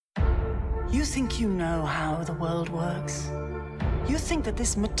You think you know how the world works? You think that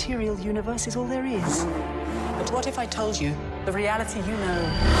this material universe is all there is? But what if I told you the reality you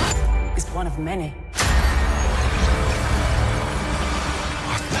know is one of many?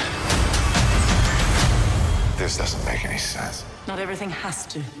 What the? This doesn't make any sense. Not everything has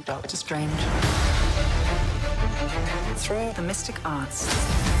to, Doctor Strange. Through the mystic arts,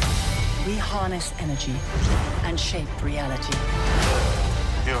 we harness energy and shape reality.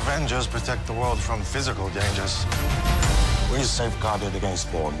 The Avengers protect the world from physical dangers. We safeguard it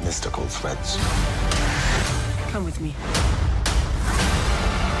against more mystical threats. Come with me.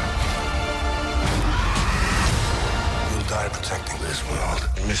 You'll die protecting this world,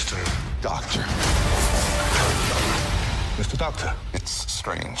 Mr. Doctor. Mr. Doctor. It's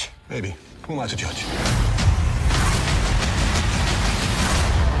strange. Maybe. Who am I to judge?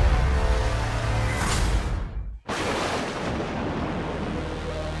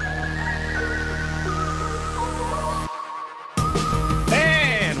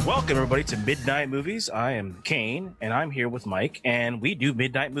 Welcome, everybody, to Midnight Movies. I am Kane, and I'm here with Mike, and we do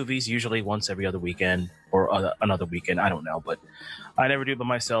Midnight Movies usually once every other weekend, or another weekend, I don't know, but I never do it by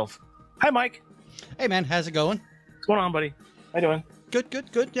myself. Hi, Mike. Hey, man, how's it going? What's going on, buddy? How you doing?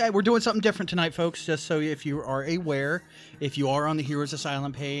 Good. Yeah, we're doing something different tonight, folks, just so if you are aware, if you are on the Heroes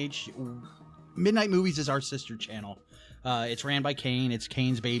Asylum page, Midnight Movies is our sister channel. It's ran by Kane. It's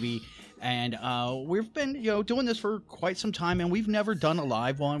Kane's baby. And we've been, doing this for quite some time, and we've never done a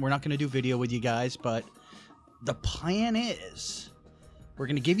live one. We're not going to do video with you guys, but the plan is we're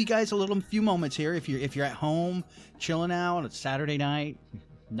going to give you guys a few moments here. If you're at home chilling out, it's Saturday night,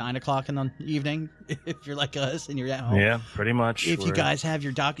 9 o'clock in the evening. If you're like us and you're at home, yeah, pretty much. If you guys have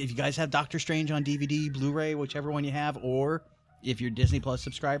Doctor Strange on DVD, Blu-ray, whichever one you have, or if you're a Disney Plus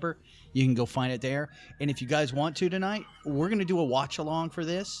subscriber, you can go find it there. And if you guys want to tonight, we're going to do a watch along for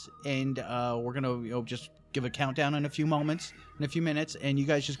this, and we're going to just give a countdown in a few minutes, and you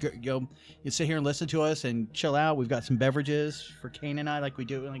guys just you sit here and listen to us and chill out. We've got some beverages for Kane and I, like we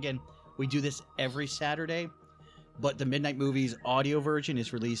do. And again, we do this every Saturday, but the Midnight Movies audio version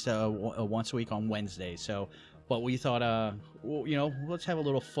is released once a week on Wednesday. So, but we thought, let's have a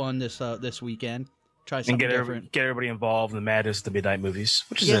little fun this weekend. Try something different. Get everybody involved in the madness of the Midnight Movies,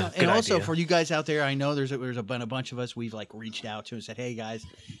 which is a good and also idea. For you guys out there, I know there's been a bunch of us we've reached out to and said, hey guys,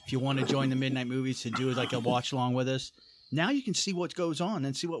 if you want to join the Midnight Movies to do a watch along with us, now you can see what goes on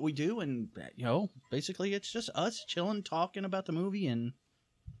and see what we do, and basically it's just us chilling, talking about the movie and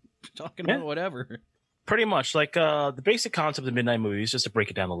talking about whatever. Pretty much the basic concept of the Midnight Movies, just to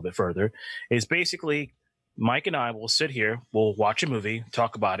break it down a little bit further, is basically Mike and I will sit here, we'll watch a movie,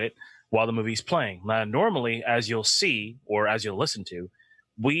 talk about it while the movie's playing. Now, normally, as you'll see or as you'll listen to,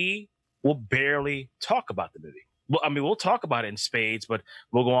 we will barely talk about the movie. Well, I mean, we'll talk about it in spades, but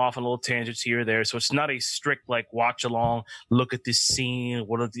we'll go off on little tangents here or there. So it's not a strict watch along, look at this scene.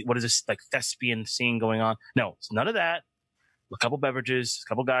 What is this thespian scene going on? No, it's none of that. A couple beverages, a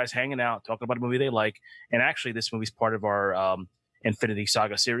couple guys hanging out, talking about a movie they like. And actually, this movie's part of our Infinity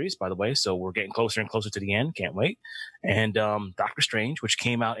Saga series, by the way, so we're getting closer and closer to the end. Can't wait. And Doctor Strange, which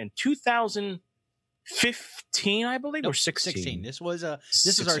came out in 2015, I believe, or 16. This is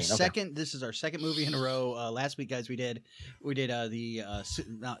our second. This is our second movie in a row. Last week, guys, we did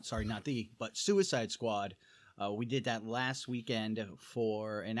Suicide Squad. We did that last weekend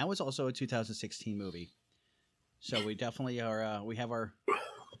and that was also a 2016 movie. So we definitely are. We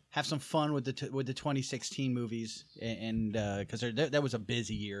have some fun with the 2016 movies, and because that was a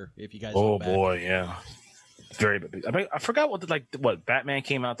busy year. If you guys, boy, yeah, very busy. I mean, I forgot what Batman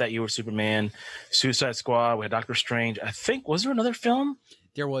came out that year with Superman, Suicide Squad. We had Doctor Strange. I think was there another film?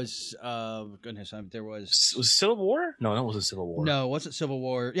 There was was Civil War? No, that wasn't Civil War. No, it wasn't Civil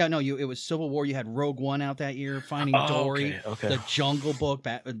War. Yeah, no, it was Civil War. You had Rogue One out that year, Finding Dory, okay. The Jungle Book,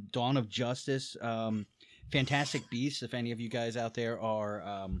 Dawn of Justice. Fantastic Beasts, if any of you guys out there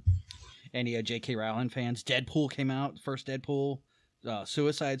are any J.K. Rowling fans. Deadpool came out, first Deadpool,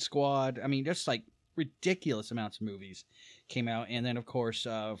 Suicide Squad. I mean, just ridiculous amounts of movies came out. And then, of course,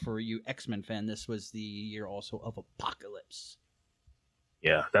 for you X-Men fan, this was the year also of Apocalypse.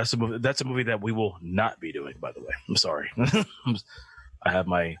 Yeah, that's a movie that we will not be doing, by the way. I'm sorry. I have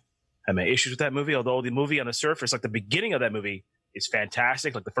my issues with that movie, although the movie on the surface, the beginning of that movie is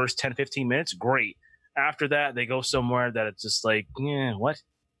fantastic. The first 10, 15 minutes, great. After that, they go somewhere that it's just what?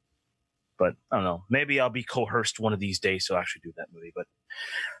 But I don't know. Maybe I'll be coerced one of these days to actually do that movie. But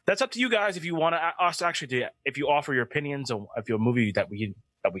that's up to you guys. If you want us to actually do, if you offer your opinions on if you're a movie that we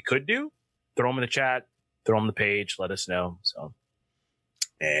could do, throw them in the chat, throw them on the page, let us know. So,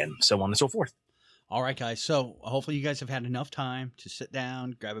 and so on and so forth. All right, guys. So hopefully you guys have had enough time to sit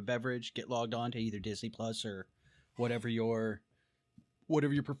down, grab a beverage, get logged on to either Disney Plus or whatever your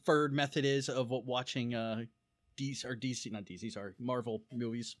preferred method is of watching DC, not DC, sorry, Marvel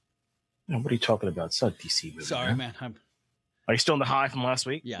movies. What are you talking about? It's not DC movie. Sorry, man. Are you still on the high from last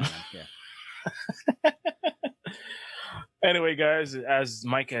week? Yeah, yeah. Anyway, guys, as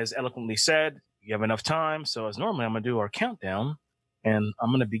Mike has eloquently said, you have enough time. So as normally, I'm going to do our countdown, and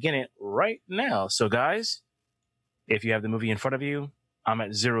I'm going to begin it right now. So, guys, if you have the movie in front of you, I'm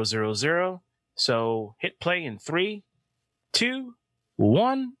at 000. So hit play in 3, 2,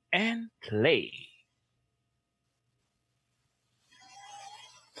 1, and play.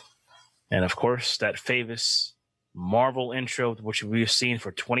 And of course, that famous Marvel intro, which we've seen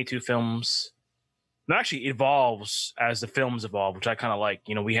for 22 films, it actually evolves as the films evolve, which I kind of like.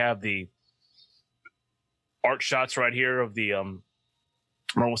 You know, we have the art shots right here of the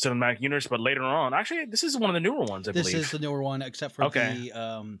Marvel Cinematic Universe, but later on, actually, this is one of the newer ones, I believe. This is the newer one, except for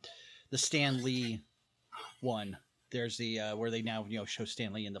the Stan Lee one. There's the where they now show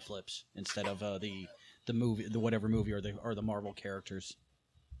Stan Lee in the flips instead of the movie, the whatever movie, or the Marvel characters.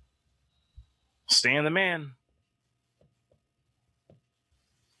 Stan the man.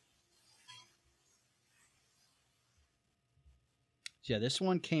 Yeah, this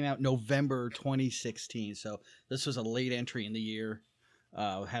one came out November 2016, so this was a late entry in the year.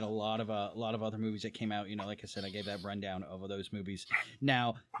 Had a lot of other movies that came out. Like I said, I gave that rundown of those movies.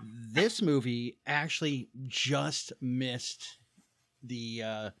 Now, this movie actually just missed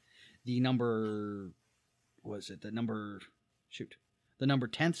the number. Was it the number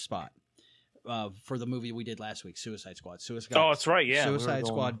 10th spot for the movie we did last week, Suicide Squad. Oh, that's right. Yeah, Suicide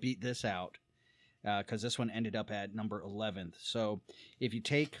Squad beat this out. Because this one ended up at number 11th. So if you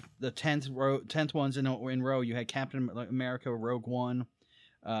take the 10th ones in row, you had Captain America, Rogue One,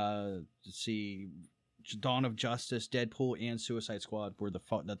 let's see, Dawn of Justice, Deadpool, and Suicide Squad were the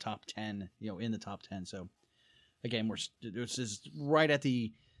top 10, in the top 10. So again, this is right at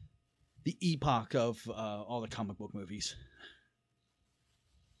the epoch of all the comic book movies.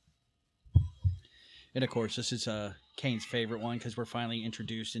 And of course, this is Kane's favorite one because we're finally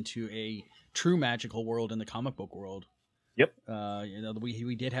introduced into a true magical world in the comic book world. Yep.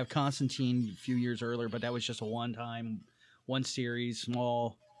 We did have Constantine a few years earlier, but that was just a one series,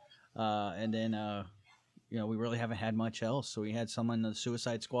 small, and then we really haven't had much else. So we had someone in the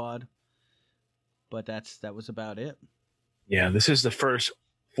Suicide Squad, but that was about it. Yeah, this is the first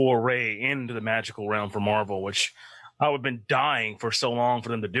foray into the magical realm for Marvel, which I would have been dying for so long for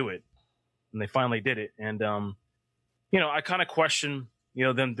them to do it. And they finally did it. And, I kind of question,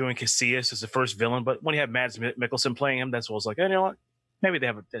 them doing Casillas as the first villain. But when you have Mads Mikkelsen playing him, that's what I was like, you know what? Maybe they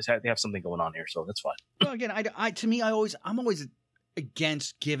have something going on here. So that's fine. Well, again, I'm always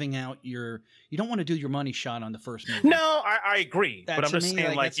against giving out you don't want to do your money shot on the first movie. No, I agree. But I'm just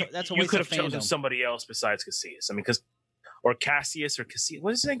saying, that's you could have chosen somebody else besides Casillas. I mean, or Cassius or Casillas.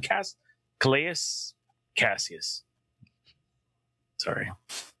 What is his name? Calais? Cassius. Sorry.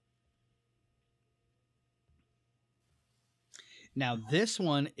 Now, this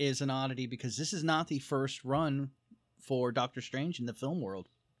one is an oddity because this is not the first run for Doctor Strange in the film world.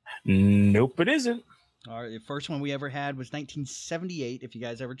 Nope, it isn't. The first one we ever had was 1978, if you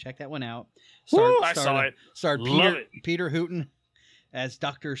guys ever check that one out. I saw it. Starred Peter Hooton as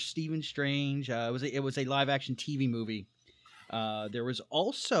Dr. Stephen Strange. It was a live-action TV movie. There was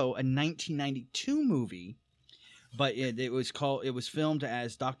also a 1992 movie, but it was filmed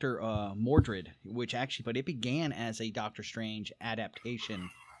as Dr. Mordred, but it began as a Doctor Strange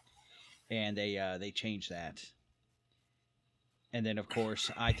adaptation, and they changed that. And then, of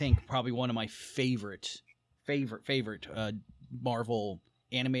course, I think probably one of my favorite Marvel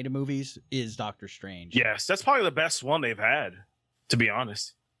animated movies is Doctor Strange. Yes, that's probably the best one they've had, to be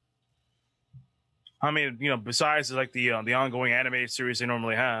honest. I mean, besides like the ongoing animated series they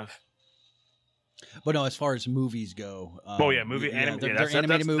normally have. But no, as far as movies go,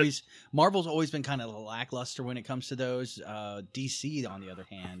 animated movies. Marvel's always been kind of lackluster when it comes to those. DC, on the other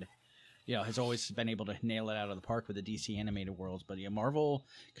hand, has always been able to nail it out of the park with the DC animated worlds. But yeah, Marvel,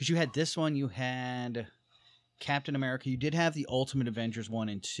 because you had this one, you had Captain America, you did have the Ultimate Avengers 1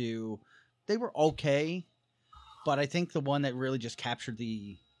 and 2. They were okay, but I think the one that really just captured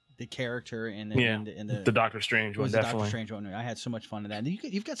the character and the Doctor Strange one, definitely. Doctor Strange one. I had so much fun in that.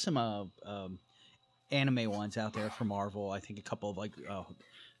 You've got some anime ones out there for Marvel. I think a couple of I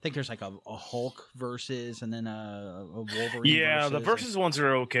think there's like a Hulk versus and then a Wolverine. Yeah, the versus ones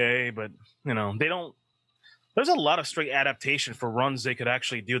are okay, but they don't. There's a lot of straight adaptation for runs they could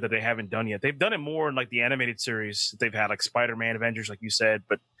actually do that they haven't done yet. They've done it more in like the animated series they've had, like Spider-Man, Avengers, like you said,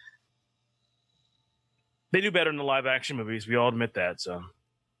 but They do better in the live action movies. We all admit that. So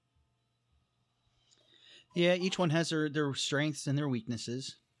Yeah, each one has their strengths and their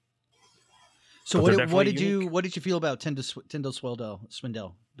weaknesses. So But they're what definitely unique. did you feel about Tilda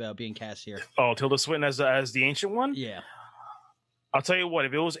Swindell about being cast here? Oh, Tilda Swinton as the Ancient One? Yeah. I'll tell you what,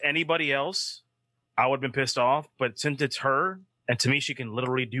 if it was anybody else, I would have been pissed off. But since it's her, and to me, she can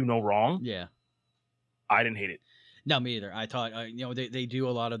literally do no wrong, Yeah. I didn't hate it. No, me either. I thought, they do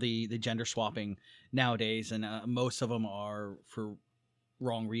a lot of the gender swapping nowadays, and most of them are for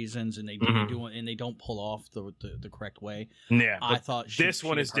wrong reasons, and they don't pull off the correct way. Yeah, I but thought this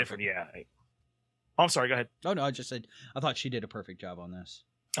one did is different. perfect. Yeah. I'm sorry, go ahead. Oh no, I just said I thought she did a perfect job on this.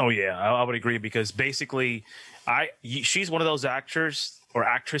 Oh yeah, I would agree because basically, she's one of those actors or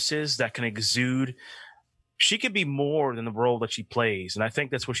actresses that can exude. She could be more than the role that she plays, and I think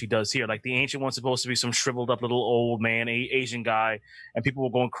that's what she does here. Like the Ancient One's supposed to be some shriveled up little old man, Asian guy, and people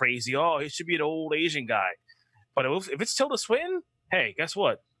were going crazy. Oh, it should be an old Asian guy. But if it's Tilda Swinton, hey, guess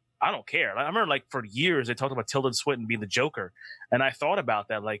what? I don't care. I remember like for years they talked about Tilda Swinton being the Joker, and I thought about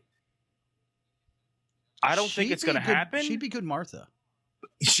that. Like, I don't think it's going to happen. She'd be good, Martha.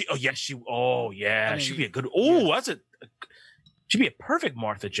 She'd be a good. She'd be a perfect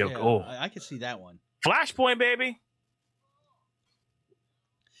Martha Joker. Yeah, I could see that one. Flashpoint, baby.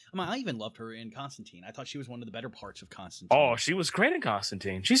 I even loved her in Constantine. I thought she was one of the better parts of Constantine. Oh, she was great in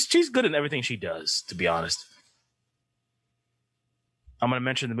Constantine. She's good in everything she does, to be honest. I'm going to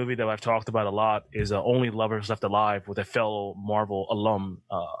mention the movie that I've talked about a lot is Only Lovers Left Alive with a fellow Marvel alum,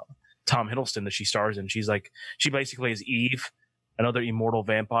 Tom Hiddleston, that she stars in. She basically is Eve, another immortal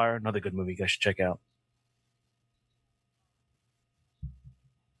vampire. Another good movie you guys should check out.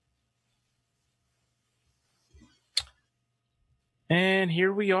 And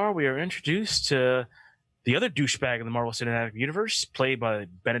here we are. We are introduced to the other douchebag in the Marvel Cinematic Universe, played by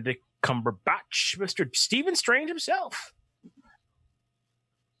Benedict Cumberbatch, Mr. Stephen Strange himself.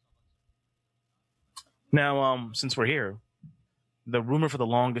 Now, since we're here, the rumor for the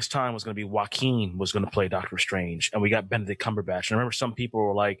longest time was going to be Joaquin was going to play Doctor Strange, and we got Benedict Cumberbatch. And I remember some people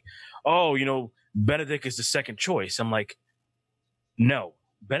were like, "Oh, Benedict is the second choice." I'm like, "No,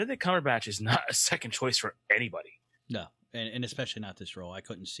 Benedict Cumberbatch is not a second choice for anybody." No, and especially not this role. I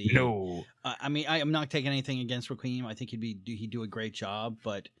couldn't see. No, I'm not taking anything against Joaquin. I think he'd do a great job,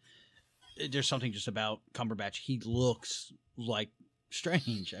 but there's something just about Cumberbatch. He looks like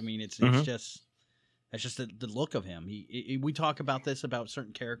Strange. It's just. That's just the look of him. We talk about this about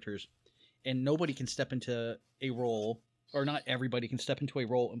certain characters, and nobody can step into a role, or not everybody can step into a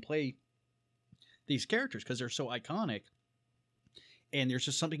role and play these characters because they're so iconic. And there's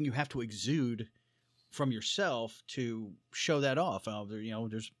just something you have to exude from yourself to show that off.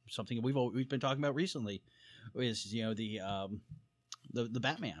 There's something we've been talking about recently, is the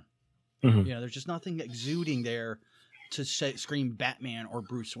Batman. Mm-hmm. There's just nothing exuding there to scream Batman or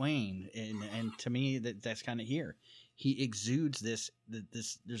Bruce Wayne, and to me that's kind of here. He exudes this.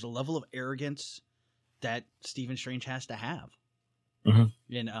 There's a level of arrogance that Stephen Strange has to have.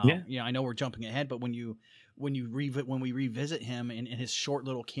 Mm-hmm. And I know we're jumping ahead, but when we revisit him in his short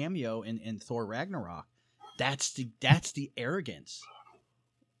little cameo in Thor Ragnarok, that's the arrogance.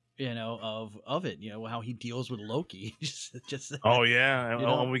 Of it, how he deals with Loki. just oh yeah,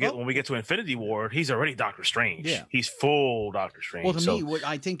 when we get to Infinity War, he's already Doctor Strange. Yeah, he's full Doctor Strange. Well, to me, what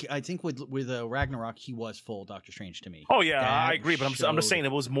I think with Ragnarok, he was full Doctor Strange to me. Oh yeah, I agree, but I'm just saying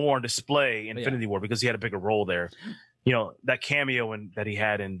it was more on display in Infinity War because he had a bigger role there. That cameo that he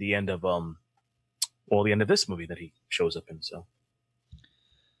had in the end of the end of this movie that he shows up in. So.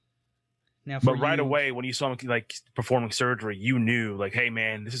 Now, but right away, when you saw him like performing surgery, you knew like, hey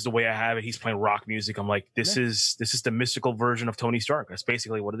man, this is the way I have it. He's playing rock music. I'm like, this is the mystical version of Tony Stark. That's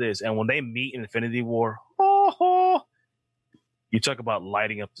basically what it is. And when they meet in Infinity War, you talk about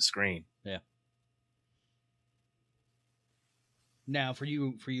lighting up the screen. Yeah. Now, for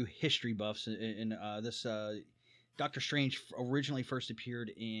you history buffs, in this Doctor Strange originally first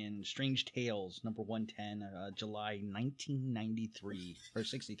appeared in Strange Tales number 110, July 1993 or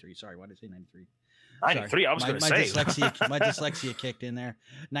 63. Sorry, why did I say 93? 93. I was going to say my dyslexia kicked in there.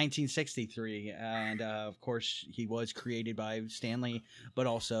 1963, and of course he was created by Stan Lee, but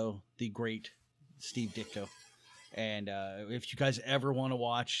also the great Steve Ditko. And if you guys ever want to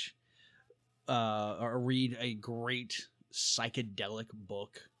watch or read a great psychedelic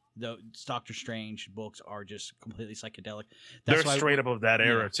book, the Doctor Strange books are just completely psychedelic. They're straight up of that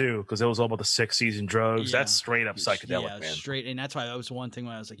era too, because it was all about the 6 season drugs. That's straight up psychedelic, man. Straight. And that's why that was one thing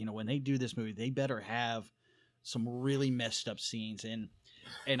when I was like, when they do this movie, they better have some really messed up scenes. And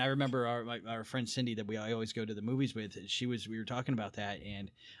And I remember our friend Cindy that I always go to the movies with. We were talking about that,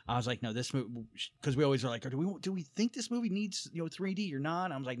 and I was like, no, this movie, because we always are like, do we think this movie needs 3D or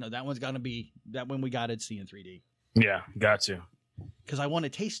not? I was like, no, that one's got to be that one. We got to see in 3D. Yeah, got to. Because I want to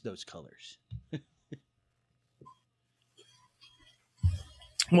taste those colors.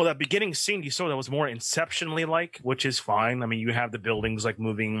 Well, that beginning scene you saw that was more Inception-y like, which is fine. I mean, you have the buildings like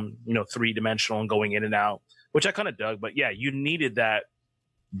moving, 3-dimensional and going in and out, which I kind of dug. But yeah, you needed that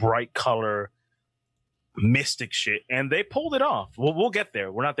bright color, mystic shit, and they pulled it off. We'll get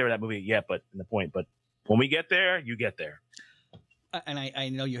there. We're not there in that movie yet, but in the point. But when we get there, you get there. And I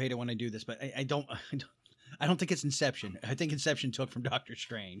know you hate it when I do this, but I don't think it's Inception. I think Inception took from Doctor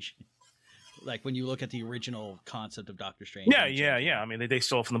Strange. Like when you look at the original concept of Doctor Strange. Yeah. I mean, they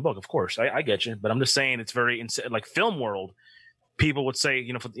stole from the book, of course. I get you, but I'm just saying it's very like film world. People would say,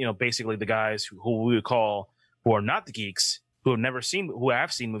 basically the guys who we would call who are not the geeks, who have seen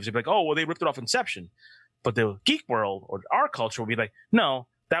movies, they'd be like, oh, well, they ripped it off Inception. But the geek world or our culture would be like, no,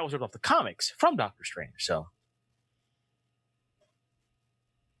 that was ripped off the comics from Doctor Strange. So.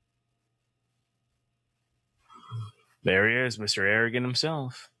 There he is, Mr. Arrogant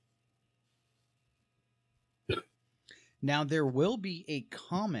himself. Now, there will be a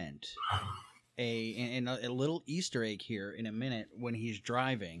comment, and a little Easter egg here in a minute when he's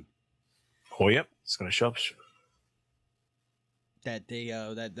driving. Oh, yep. It's going to show up. That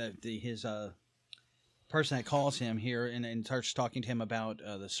his person that calls him here and starts talking to him about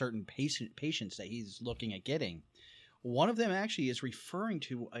the certain patients that he's looking at getting. One of them actually is referring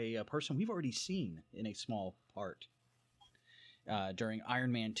to a person we've already seen in a small part during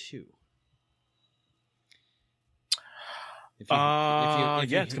Iron Man 2. It's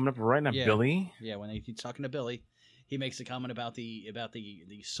coming up right now, yeah, Billy. Yeah, when he's talking to Billy, he makes a comment about the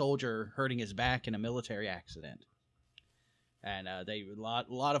soldier hurting his back in a military accident, and a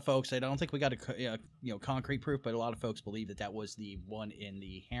lot of folks. I don't think we got a concrete proof, but a lot of folks believe that was the one in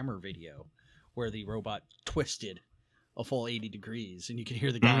the Hammer video where the robot twisted a full 80 degrees, and you can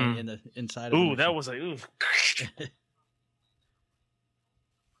hear the guy in the inside. Ooh, that was like ooh.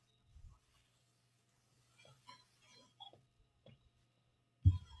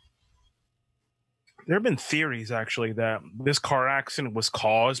 There have been theories, actually, that this car accident was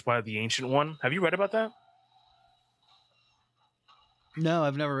caused by the Ancient One. Have you read about that? No,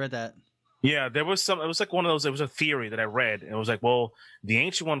 I've never read that. Yeah, there was some. It was like one of those. It was a theory that I read, and it was like, well, the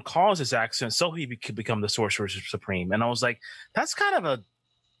Ancient One caused this accident so he could become the Sorcerer Supreme. And I was like, that's kind of a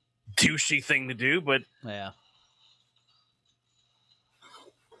douchey thing to do, but yeah.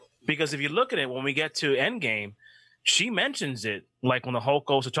 Because if you look at it, when we get to Endgame, she mentions it, like when the Hulk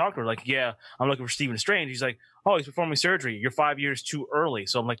goes to talk to her, like, yeah, I'm looking for Stephen Strange. He's like, oh, he's performing surgery. You're 5 years too early.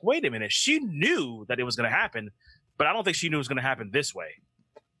 So I'm like, wait a minute. She knew that it was going to happen, but I don't think she knew it was going to happen this way.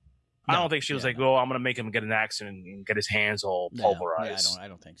 No, I don't think she was like, oh, I'm going to make him get an accident and get his hands all pulverized. I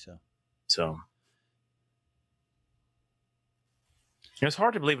don't think so. So it's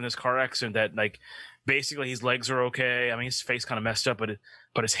hard to believe in this car accident that, like, basically his legs are okay. I mean, his face kind of messed up,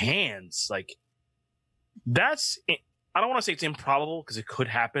 but his hands, like, that's, I don't want to say it's improbable because it could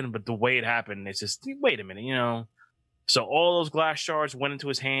happen, but the way it happened, it's just, wait a minute, So all those glass shards went into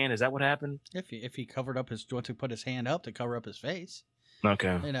his hand. Is that what happened? If he covered up to put his hand up to cover up his face.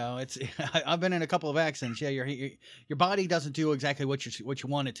 Okay. It's I've been in a couple of accidents. Yeah, your body doesn't do exactly what you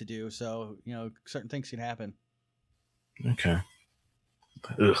want it to do. So certain things can happen. Okay.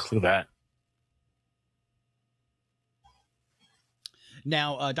 Ugh, look at that.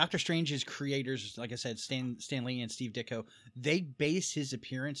 Now, Doctor Strange's creators, like I said, Stan Lee and Steve Ditko, they base his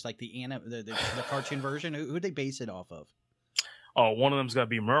appearance, like the cartoon version. Who'd they base it off of? Oh, one of them's got to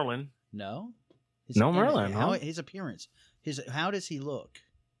be Merlin. No. Merlin. His appearance. How does he look?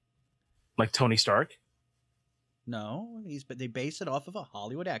 Like Tony Stark? No, but they base it off of a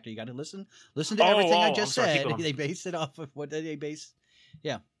Hollywood actor. You got to listen to everything I just said. They base it off of what did they base?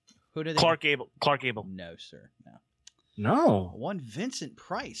 Yeah. Who did they? Clark Gable. No, sir. No. No. One Vincent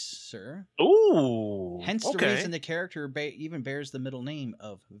Price, sir. Ooh. Hence the reason the character even bears the middle name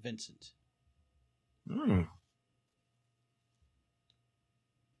of Vincent. Hmm.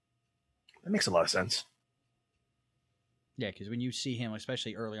 That makes a lot of sense. Yeah, because when you see him,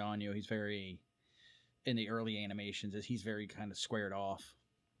 especially early on, he's very, in the early animations, he's very kind of squared off.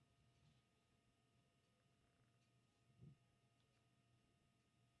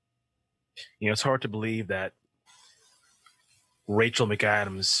 It's hard to believe that Rachel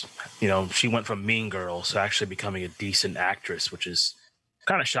McAdams, she went from Mean Girls to actually becoming a decent actress, which is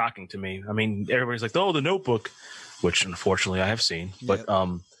kind of shocking to me. I mean, everybody's like, oh, The Notebook, which unfortunately I have seen. But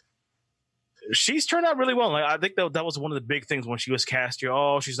she's turned out really well. Like, I think that was one of the big things when she was cast here.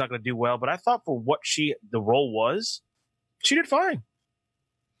 Oh, she's not going to do well, but I thought for what the role was, she did fine.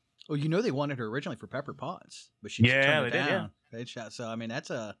 Oh, you know they wanted her originally for Pepper Potts, but she turned it down. They shot. So I mean, that's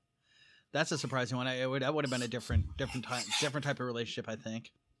a surprising one. That would have been a different type of relationship, I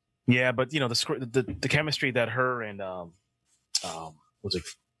think. Yeah, but the chemistry that her and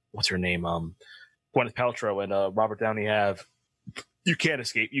what's her name, Gwyneth Paltrow and Robert Downey have, you can't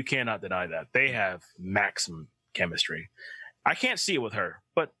escape. You cannot deny that they have maximum chemistry. I can't see it with her,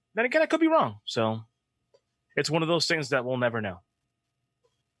 but then again, I could be wrong. So it's one of those things that we'll never know.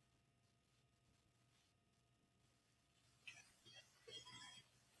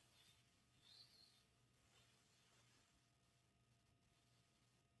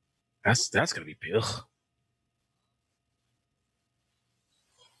 That's gonna be big.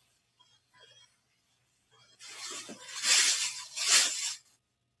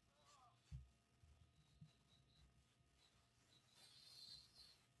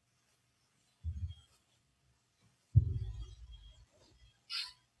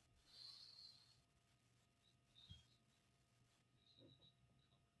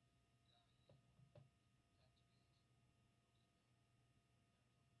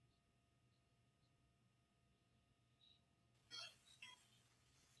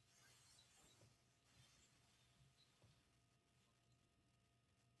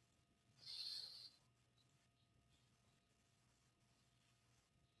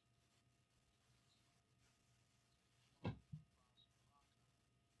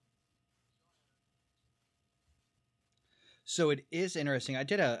 So it is interesting. I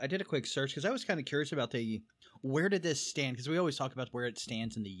did a quick search because I was kind of curious about where did this stand, because we always talk about where it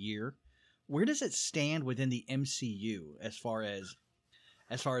stands in the year. Where does it stand within the MCU as far as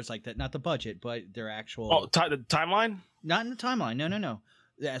like that? Not the budget, but their actual the timeline. Not in the timeline. No.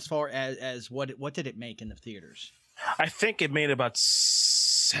 As far as what did it make in the theaters? I think it made about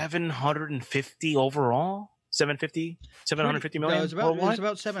 750 overall. 750 million. No, it was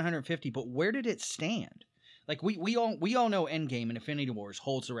about 750. But where did it stand? Like we all know Endgame and Infinity Wars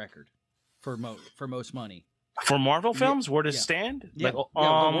holds the record for most money. For Marvel films, where does it stand? Yeah. Like,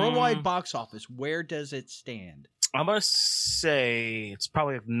 the worldwide box office, where does it stand? I'm gonna say it's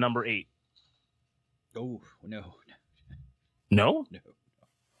probably like number 8. Oh no. No.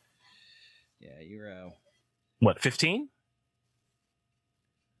 Yeah, you're what, 15?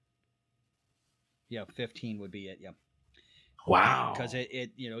 Yeah, 15 would be it. Yeah. Wow. Because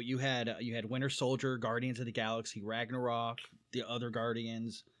it you had Winter Soldier, Guardians of the Galaxy, Ragnarok, the other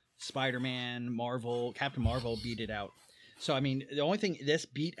Guardians, Spider-Man, Marvel, Captain Marvel beat it out. So I mean, the only thing this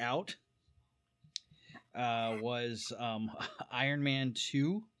beat out was Iron Man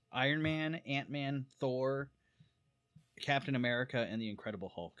 2, Iron Man, Ant-Man, Thor, Captain America, and the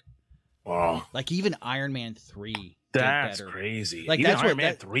Incredible Hulk. Wow. Like even Iron Man 3. That's did better. crazy. Like even that's Iron what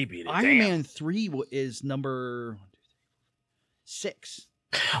Man 3 beat it. Iron Man 3 is number 6.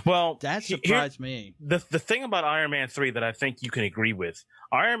 Well, that surprised me. The thing about Iron Man 3 that I think you can agree with,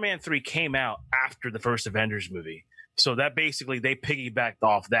 Iron Man 3 came out after the first Avengers movie. So that basically they piggybacked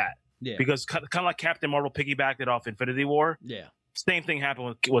off that. Yeah. Because kind of like Captain Marvel piggybacked it off Infinity War. Yeah. Same thing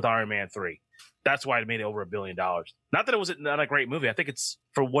happened with Iron Man 3. That's why it made it over $1 billion. Not that it was not a great movie. I think it's,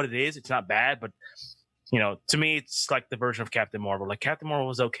 for what it is, it's not bad. But, to me, it's like the version of Captain Marvel. Like, Captain Marvel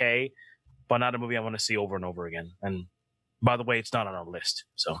was okay, but not a movie I want to see over and over again. And by the way, it's not on our list,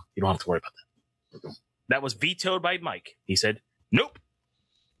 so you don't have to worry about that. That was vetoed by Mike. He said, nope.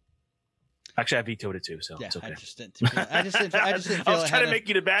 Actually, I vetoed it too, so yeah, it's okay. I just didn't feel I was trying to make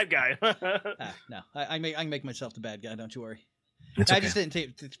you the bad guy. No, I make myself the bad guy. Don't you worry. It's okay. I just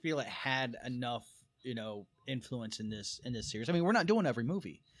didn't feel it had enough, influence in this series. I mean, we're not doing every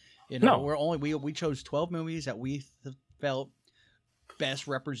movie. No. We chose 12 movies that we felt best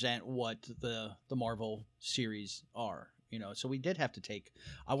represent what the Marvel series are. So we did have to take,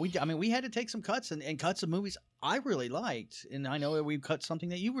 we had to take some cuts and cuts of movies I really liked, and I know we cut something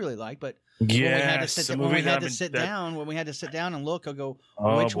that you really liked, but when we had to sit down and look, I'll go,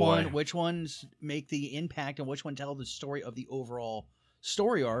 which ones make the impact and which one tell the story of the overall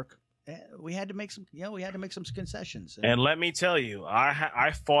story arc. We had to make some, concessions. And let me tell you,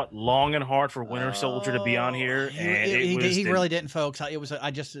 I fought long and hard for Winter Soldier to be on here, and he really didn't, folks.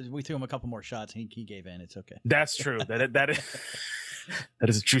 We threw him a couple more shots, and he gave in. It's okay. That's true. That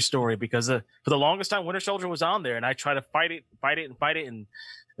is a true story, because for the longest time, Winter Soldier was on there, and I tried to fight it, and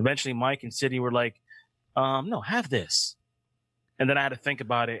eventually Mike and Sydney were like, "No, have this," and then I had to think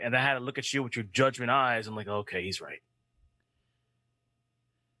about it, and I had to look at you with your judgment eyes. I'm like, "Okay, he's right."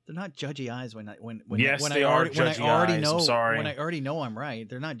 They're not judgy eyes when Yes, when they I are already, when I judgy already eyes. know I'm sorry. when I already know I'm right.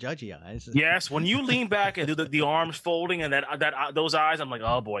 They're not judgy eyes. Yes, when you lean back and do the arms folding and those eyes, I'm like,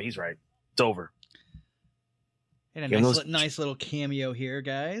 oh boy, he's right. It's over. And a Give nice, those- nice little cameo here,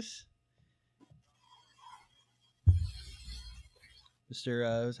 guys.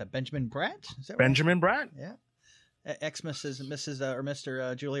 Mr. Was that Benjamin Bratt? Is that right? Benjamin Bratt. Yeah. Ex Mrs. or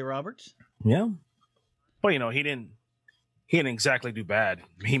Mr. Julia Roberts. Yeah. Well, you know, he didn't exactly do bad.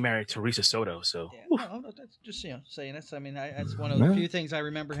 He married Teresa Soto, so Yeah. No, that's just saying this. I mean, that's one of the few things I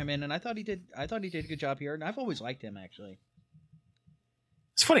remember him in, and I thought he did a good job here, and I've always liked him actually.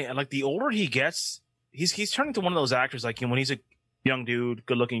 it's funny. Like the older he gets, he's turning to one of those actors. Like when he's a young dude,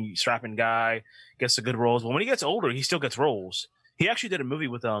 good-looking, strapping guy, gets the good roles. But when he gets older, he still gets roles. He actually did a movie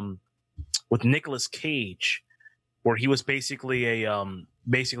with Nicolas Cage, where he was basically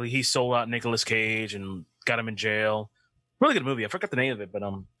he sold out Nicolas Cage and got him in jail. Really good movie. I forgot the name of it, but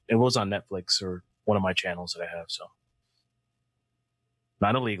it was on Netflix or one of my channels that I have. So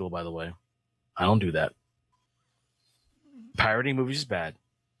not illegal, by the way. I don't do that. Pirating movies is bad.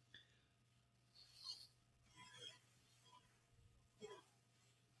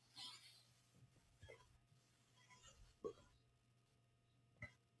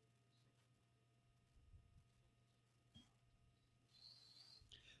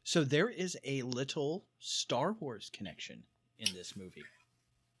 So there is a little Star Wars connection in this movie.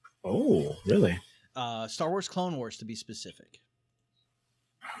 Oh, really? Star Wars Clone Wars, to be specific.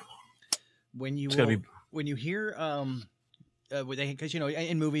 When you hear because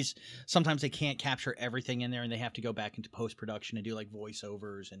in movies sometimes they can't capture everything in there and they have to go back into post-production and do like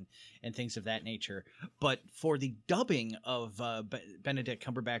voiceovers and things of that nature. But for the dubbing of Benedict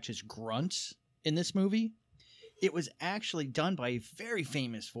Cumberbatch's grunts in this movie, it was actually done by a very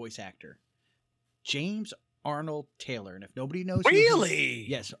famous voice actor, James Arnold Taylor. And if nobody knows, really,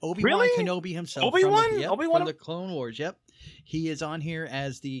 yes, Obi-Wan Kenobi himself, Obi-Wan from the Clone Wars. Yep, he is on here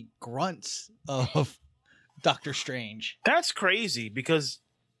as the grunts of Doctor Strange. That's crazy because,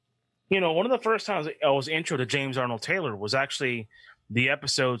 one of the first times I was intro to James Arnold Taylor was actually the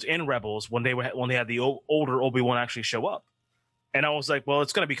episodes in Rebels when they had the older Obi-Wan actually show up. And I was like, well,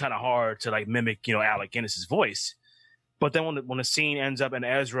 it's going to be kind of hard to like mimic, Alec Guinness's voice. But then when the scene ends up and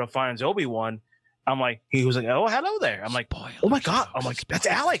Ezra finds Obi-Wan, I'm like, he was like, oh, hello there. I'm like, oh my God. I'm like, that's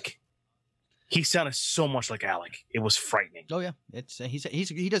Alec. He sounded so much like Alec. It was frightening. Oh yeah, it's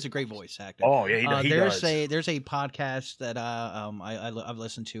he does a great voice actor. Oh yeah, he does. There's a podcast that I've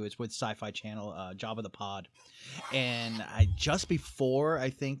listened to. It's with Sci-Fi Channel, Jabba the Pod, and just before I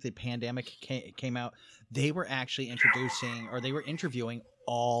think the pandemic came out, they were actually interviewing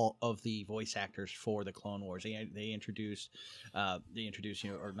all of the voice actors for the Clone Wars. They interviewed the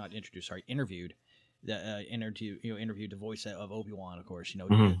voice of Obi-Wan, of course.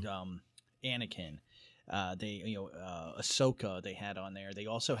 Anakin, Ahsoka they had on there. They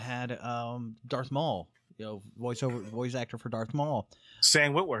also had Darth Maul, voice actor for Darth Maul,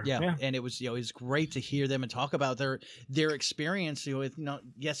 Sam Witwer. Yeah, and it was it's great to hear them and talk about their experience.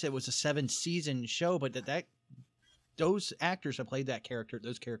 Yes, it was a 7-season show, but those actors have played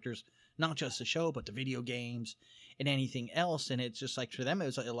those characters, not just the show, but the video games and anything else. And it's just like for them, it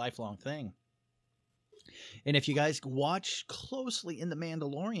was a lifelong thing. And if you guys watch closely in The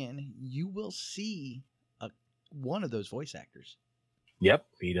Mandalorian, you will see one of those voice actors. Yep,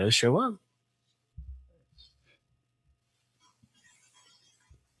 he does show up.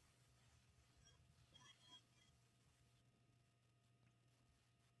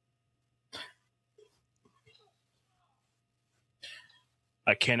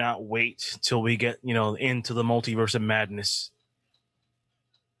 I cannot wait till we get, into the multiverse of madness.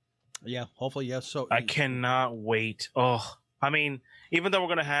 Yeah, hopefully, yes. So I cannot wait. Oh, I mean, even though we're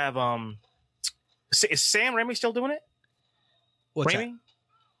gonna have is Sam Raimi still doing it? What's Raimi? That?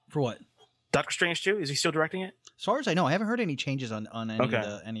 For what? Doctor Strange 2? Is he still directing it? As far as I know, I haven't heard any changes on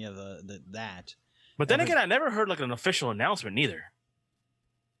any of that. But then again, I never heard like an official announcement neither.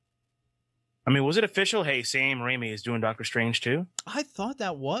 I mean, was it official? Hey, Sam Raimi is doing Doctor Strange 2? I thought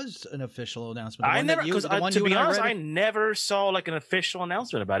that was an official announcement. I never, because to be honest, I never saw like an official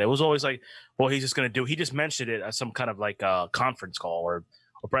announcement about it. It was always like, well, he's just going to he just mentioned it at some kind of like a conference call or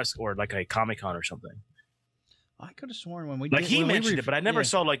press or like a Comic-Con or something. I could have sworn when we mentioned it, but I never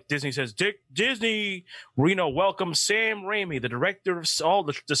saw like Disney says, Disney, welcome Sam Raimi, the director of all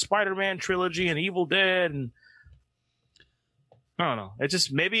the Spider-Man trilogy and Evil Dead and I don't know. It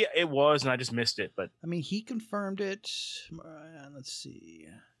just maybe it was, and I just missed it. But I mean, he confirmed it. Let's see.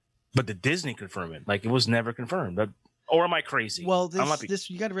 But did Disney confirm it? Like it was never confirmed. But Or am I crazy? Well, I might be. this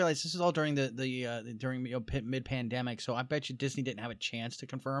you got to realize this is all during during mid pandemic, so I bet you Disney didn't have a chance to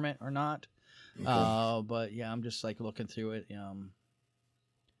confirm it or not. Okay. But yeah, I'm just like looking through it.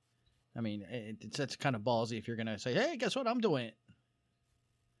 I mean, it's kind of ballsy if you're gonna say, "Hey, guess what? I'm doing it."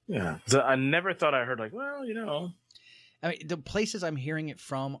 Yeah, so I never thought I heard like, well, I mean, the places I'm hearing it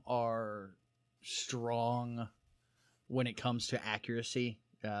from are strong when it comes to accuracy.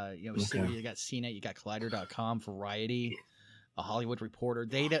 Okay. You got CNET, you got Collider.com, Variety, a Hollywood Reporter.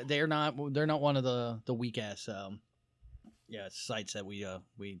 They're not one of the weak ass sites that we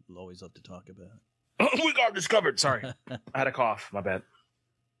always love to talk about. We got discovered. Sorry, I had a cough. My bad.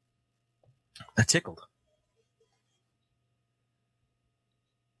 I tickled.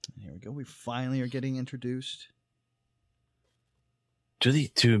 Here we go. We finally are getting introduced to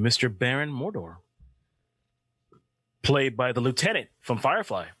Mr. Baron Mordor, played by the lieutenant from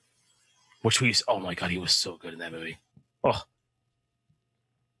Firefly, oh my god, he was so good in that movie. Oh,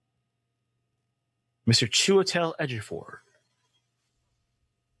 Mr. Chiwetel Ejiofor.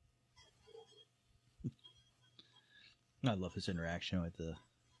 I love his interaction with the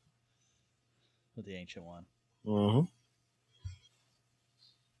Ancient One. Mm-hmm.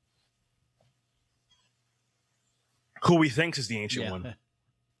 Who he thinks is the Ancient One.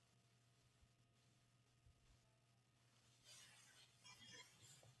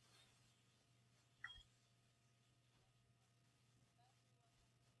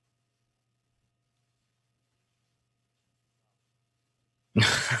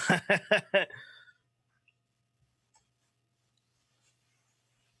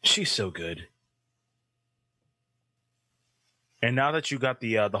 She's so good. And now that you got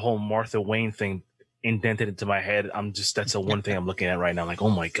the whole Martha Wayne thing indented into my head, that's the one thing I'm looking at right now. I'm like, oh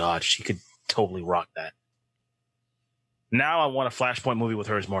my god, she could totally rock that. Now I want a Flashpoint movie with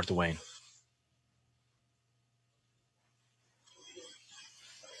her as Martha Wayne.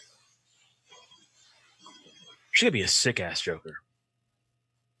 She could be a sick ass Joker.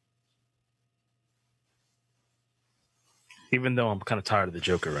 Even though I'm kind of tired of the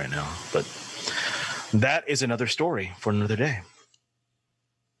Joker right now, but that is another story for another day.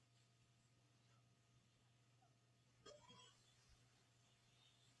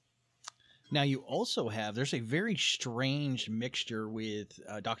 Now you also there's a very strange mixture with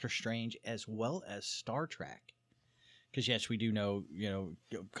Doctor Strange as well as Star Trek. Because yes, we do know,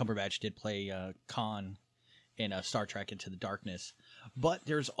 Cumberbatch did play Khan in Star Trek Into the Darkness. But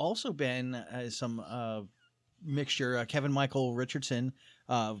there's also been some mixture. Kevin Michael Richardson,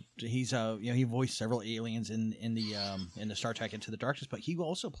 he's he voiced several aliens in the Star Trek Into the Darkness, but he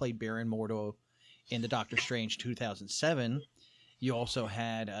also played Baron Mordo in the Doctor Strange 2007. You also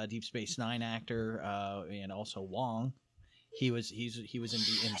had Deep Space Nine actor and also Wong. He was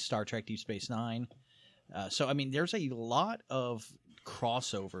in Star Trek Deep Space Nine. So I mean, there's a lot of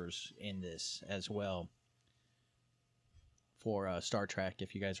crossovers in this as well for Star Trek.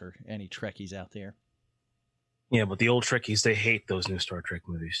 If you guys are any Trekkies out there. Yeah, but the old Trekkies, they hate those new Star Trek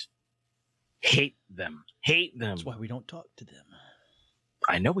movies. Hate them. That's why we don't talk to them.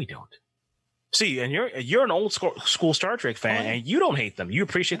 I know we don't. See, and you're an old school Star Trek fan, and you don't hate them. You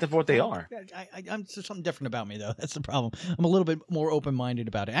appreciate them for what they are. I'm there's something different about me, though. That's the problem. I'm a little bit more open-minded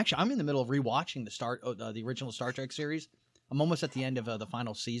about it. Actually, I'm in the middle of rewatching the original Star Trek series. I'm almost at the end of the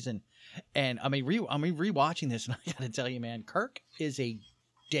final season, and I'm rewatching this, and I got to tell you, man, Kirk is a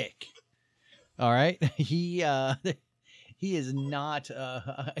dick. All right, he is not.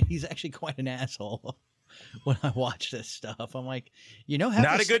 He's actually quite an asshole. When I watch this stuff, I'm like,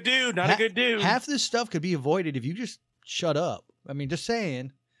 not a good dude. Half this stuff could be avoided if you just shut up. I mean, just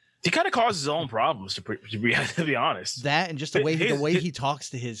saying. He kind of causes his own problems, to be honest. That and just the way he talks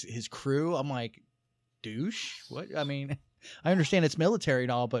to his crew, I'm like, douche. What? I mean, I understand it's military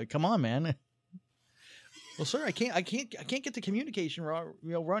and all, but come on, man. Well, sir, I can't get the communication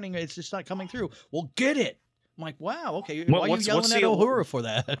running. It's just not coming through. Well, get it. I'm like, wow, okay. Why are you yelling at Uhura for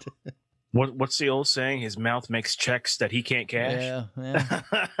that? What's the old saying? His mouth makes checks that he can't cash. Yeah.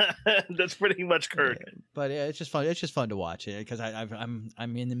 That's pretty much Kirk. Yeah, but yeah, it's just fun. It's just fun to watch it because I'm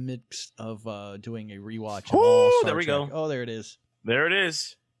in the midst of doing a rewatch. Ooh, there we go. Oh, there it is. There it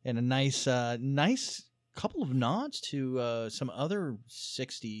is. And a nice couple of nods to some other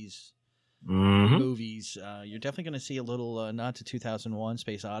 '60s movies. You're definitely going to see a little nod to 2001: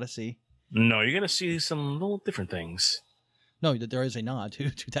 Space Odyssey. No, you're going to see some little different things. No, there is a nod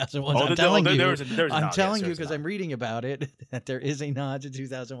to 2001. I'm telling you because I'm reading about it that there is a nod to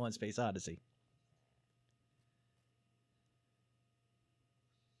 2001: Space Odyssey.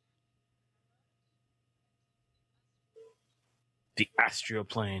 The astral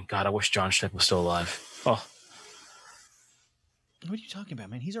plane. God, I wish John Schneck was still alive. Oh, What are you talking about,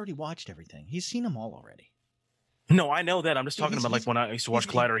 man? He's already watched everything. He's seen them all already. No, I know that. I'm just talking He's- about like when I used to watch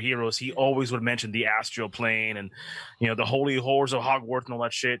Collider Heroes, he always would mention the astral plane and the holy horrors of Hogwarts and all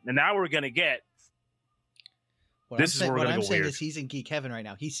that shit. And now we're gonna get this is where we're what gonna I'm go saying weird. is he's in Geek Heaven right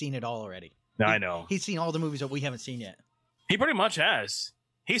now. He's seen it all already. I know. He's seen all the movies that we haven't seen yet. He pretty much has.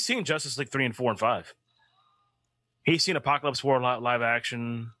 He's seen Justice League 3 and 4 and 5. He's seen Apocalypse War live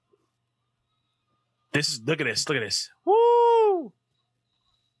action. Look at this. Look at this. Woo!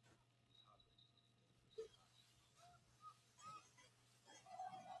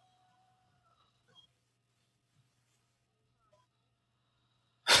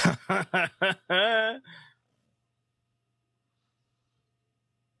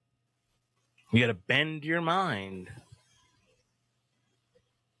 You gotta bend your mind.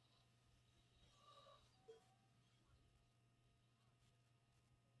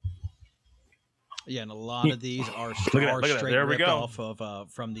 Yeah, and a lot of these are Look at that, straight there we ripped go. off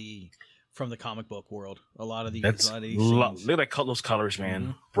of from the comic book world. A lot of these. That's a lot of these look scenes. at those colors, man.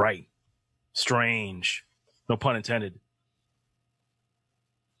 Mm-hmm. Bright, strange. No pun intended.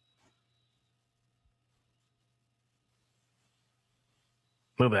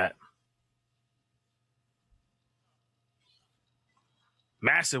 Look at that.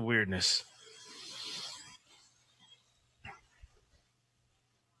 Massive weirdness.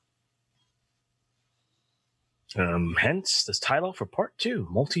 Hence this title for part 2,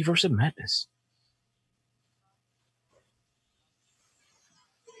 Multiverse of Madness.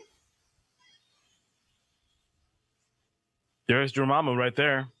 There's Dormammu right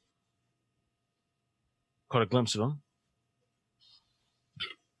there. Caught a glimpse of him.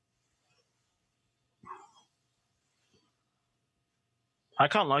 I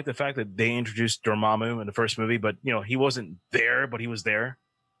kind of like the fact that they introduced Dormammu in the first movie, but he wasn't there, but he was there.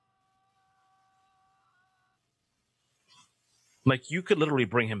 Like you could literally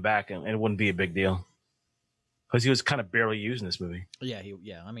bring him back, and it wouldn't be a big deal because he was kind of barely used in this movie. Yeah,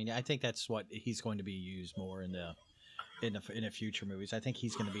 I mean, I think that's what he's going to be used more in the future movies. I think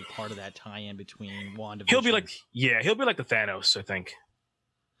he's going to be part of that tie-in between WandaVision. He'll be like the Thanos, I think.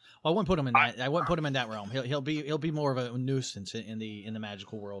 Well, I wouldn't put him in that. I wouldn't put him in that realm. He'll be more of a nuisance in the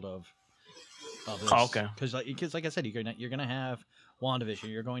magical world of this. Oh, okay. Because like I said, you're gonna have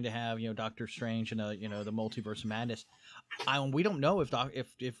WandaVision. You're going to have Doctor Strange and the Multiverse of Madness. We don't know if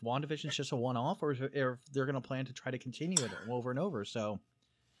WandaVision is just a one-off or if they're going to plan to try to continue it over and over. So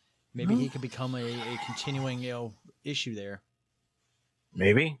maybe he could become a continuing issue there.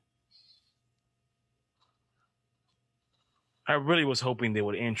 Maybe. I really was hoping they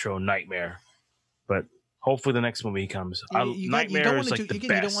would intro Nightmare, but hopefully the next movie comes. Nightmare is like the best.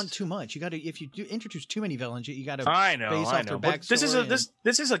 You don't want too much. You got to if you do introduce too many villains, you got to. I know. But this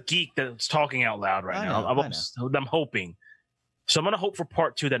is a geek that's talking out loud right now. I'm hoping. So I'm gonna hope for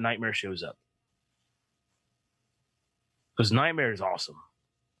part 2 that Nightmare shows up because Nightmare is awesome.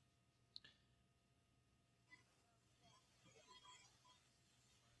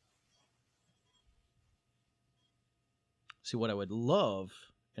 See, what I would love,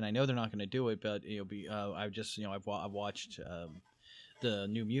 and I know they're not going to do it, but it'll be. I've watched the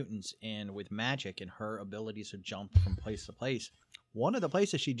New Mutants, and with Magic and her abilities to jump from place to place, one of the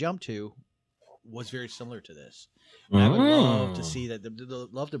places she jumped to was very similar to this. And I would love to see that.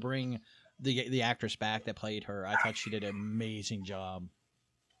 Love to bring the actress back that played her. I thought she did an amazing job.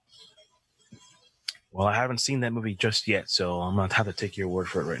 Well, I haven't seen that movie just yet, so I'm gonna have to take your word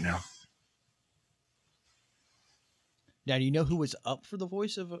for it right now. Now, do you know who was up for the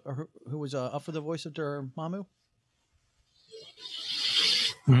voice of Dormammu?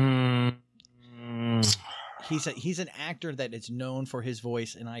 He's an actor that is known for his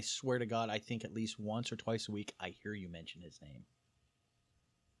voice, and I swear to God, I think at least once or twice a week I hear you mention his name.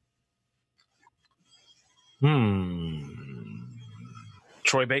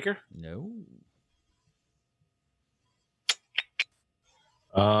 Troy Baker? No.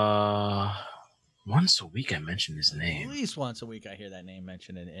 Once a week I mention his name. At least once a week I hear that name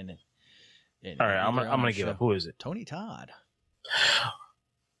mentioned in all right, I'm gonna give up. Who is it? Tony Todd.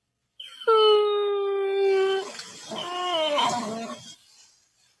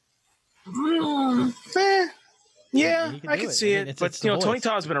 Yeah, I can see I mean, it. But Tony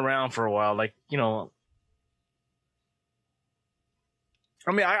Todd's been around for a while. Like, I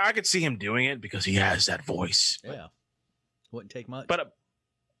mean, I could see him doing it because he has that voice. Yeah, wouldn't take much. But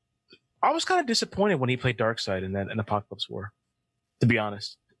I was kind of disappointed when he played Darkseid in Apocalypse War, to be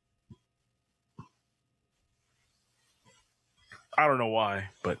honest. I don't know why,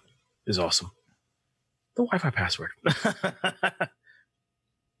 but it's awesome. The Wi-Fi password.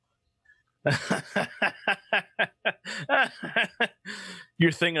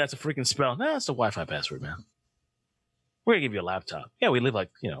 You're thinking that's a freaking spell. No, it's a Wi-Fi password, man. We're gonna give you a laptop. Yeah, we live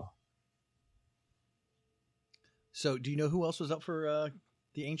like, you know. So, do you know who else was up for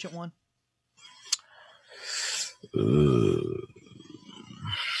the Ancient One?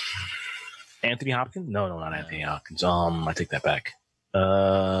 Anthony Hopkins? No, not Anthony Hopkins. I take that back.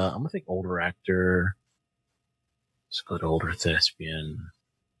 I'm gonna think older actor. Let's go to older thespian.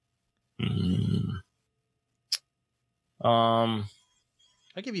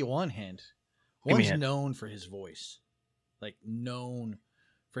 I'll give you one hint. Give me a One's hint. known for his voice, like known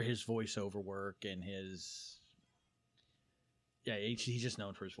for his voiceover work and his. Yeah, he's just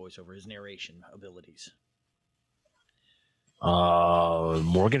known for his voiceover, his narration abilities.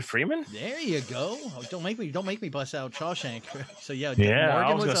 Morgan Freeman? There you go. Oh, don't make me bust out Shawshank. So yeah, Yeah,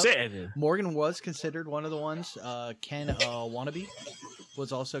 Morgan I was gonna up. say it. Morgan was considered one of the ones. Ken Wannabe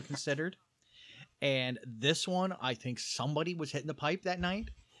was also considered, and this one I think somebody was hitting the pipe that night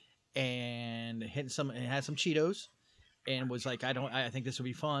and had some Cheetos and was like, I think this would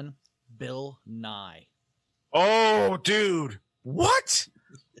be fun. Bill Nye. Oh, dude. What?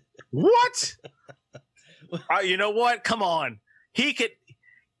 What? You know what? Come on. He's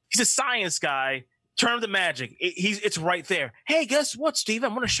a science guy. Turn of the magic. It's right there. Hey, guess what, Steve?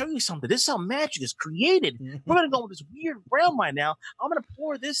 I'm going to show you something. This is how magic is created. We're going to go in this weird realm right now. I'm going to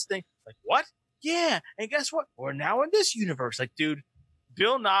pour this thing. Like, what? Yeah. And guess what? We're now in this universe. Like, dude,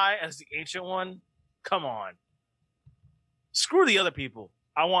 Bill Nye as the Ancient One? Come on. Screw the other people.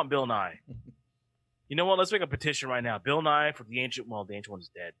 I want Bill Nye. You know what? Let's make a petition right now. Bill Nye for the Ancient. Well, the Ancient One is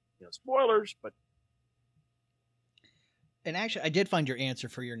dead. You know, spoilers, but. And actually, I did find your answer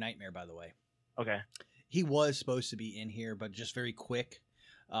for your nightmare, by the way. Okay. He was supposed to be in here, but just very quick.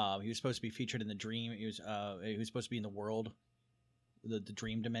 He was supposed to be featured in the dream. He was supposed to be in the world, the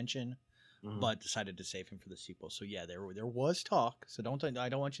dream dimension, but decided to save him for the sequel. So yeah, there was talk. So I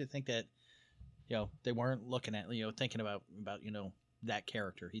don't want you to think that, you know, they weren't looking at, you know, thinking about you know, that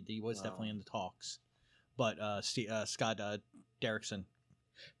character. He was definitely in the talks, but Scott Derrickson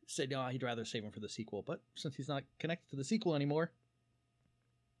said no, he'd rather save him for the sequel. But since he's not connected to the sequel anymore.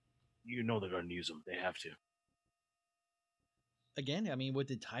 You know they're going to use them. They have to. Again, I mean, with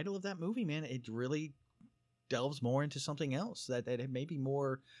the title of that movie, man, it really delves more into something else. That it may be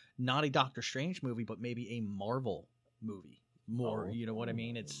more not a Doctor Strange movie, but maybe a Marvel movie. More, you know what I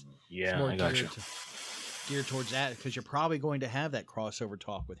mean? It's more I got you. Geared towards that because you're probably going to have that crossover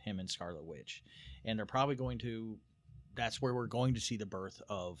talk with him and Scarlet Witch, and they're probably going to. That's where we're going to see the birth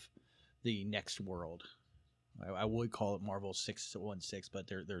of the next world. I would call it Marvel 616, but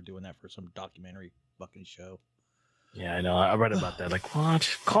they're doing that for some documentary fucking show. Yeah, I know. I read about that. Like,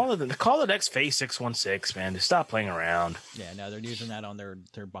 what? Call the next Phase 616, man. Just stop playing around. Yeah, no, they're using that on their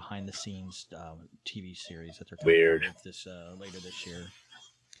behind the scenes TV series that they're Weird. With this later this year.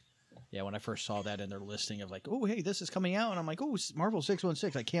 Yeah, when I first saw that in their listing of like, oh hey, this is coming out, and I'm like, oh, Marvel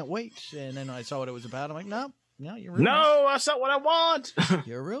 616, I can't wait. And then I saw what it was about. I'm like, no, you're ruining No, that's not what I want. it.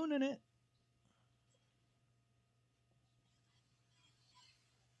 You're ruining it.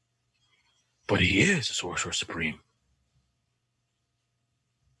 But he is the Sorcerer Supreme.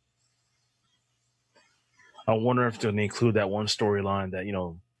 I wonder if they're going to include that one storyline that, you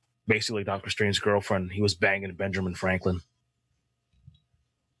know, basically Doctor Strange's girlfriend, he was banging Benjamin Franklin.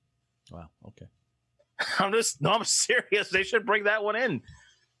 Wow, okay. I'm serious. They should bring that one in.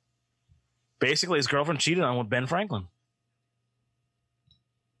 Basically, his girlfriend cheated on with Ben Franklin.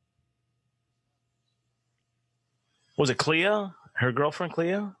 Was it Clea? Her girlfriend,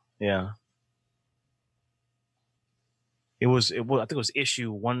 Clea? Yeah. I think it was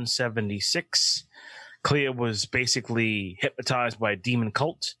issue 176. Clea was basically hypnotized by a demon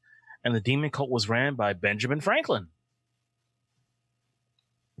cult, and the demon cult was ran by Benjamin Franklin.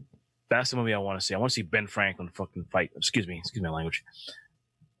 That's the movie I want to see. I want to see Ben Franklin fucking fight. Excuse my language.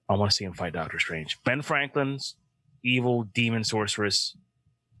 I want to see him fight Doctor Strange. Ben Franklin's evil demon sorceress,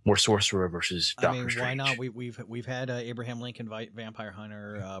 or sorcerer versus Doctor Strange. Why not? We've had Abraham Lincoln Vampire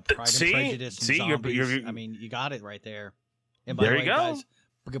Hunter, Pride and Prejudice, and zombies. You're, I mean, you got it right there. And there you go.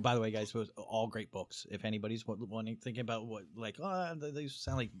 By the way, guys, those are all great books. If anybody's thinking about what, like, they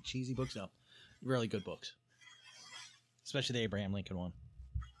sound like cheesy books, no, really good books. Especially the Abraham Lincoln one.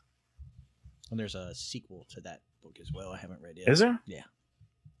 And there's a sequel to that book as well. I haven't read yet. Is there? Yeah.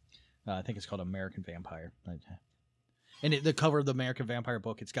 I think it's called American Vampire. And the cover of the American Vampire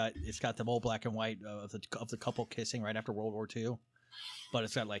book, it's got the old black and white of the couple kissing right after World War II. But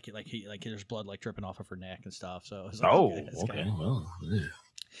it's got like there's blood like dripping off of her neck and stuff. So it's like, okay. Well, yeah.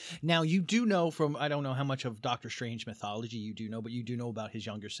 Now you do know from, I don't know how much of Doctor Strange mythology you do know, but you do know about his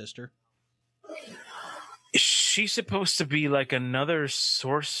younger sister. she supposed to be like another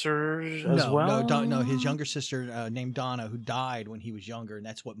sorcerer as well? No, his younger sister named Donna, who died when he was younger, and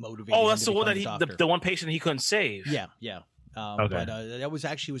that's what motivated him that's to the one become that doctor. the one patient he couldn't save. Yeah. Okay. But that was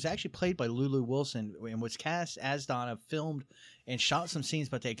actually played by Lulu Wilson and was cast as Donna, filmed and shot some scenes,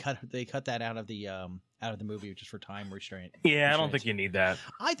 but they cut that out of the movie just for time restraint. Yeah, I don't think you need that.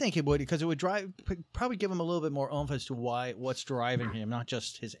 I think it would, because it would probably give him a little bit more oomph as to what's driving him, not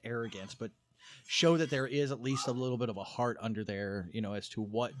just his arrogance, but show that there is at least a little bit of a heart under there, as to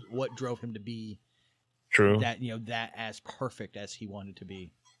what drove him to be true, that that as perfect as he wanted to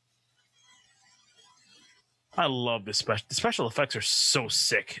be. I love the special effects are so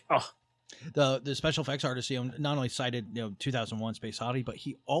sick. Oh, the special effects artist not only cited 2001 Space Odyssey, but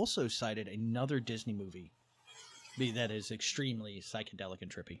he also cited another Disney movie that is extremely psychedelic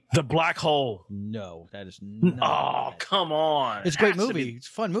and trippy. The Black Hole. No, that is not. Oh, come on! It's a great movie. It's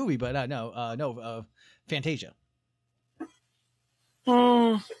a fun movie, but no, Fantasia.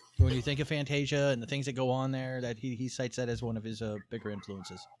 When you think of Fantasia and the things that go on there, that he cites that as one of his bigger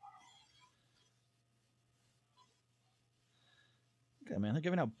influences. Okay, man, they're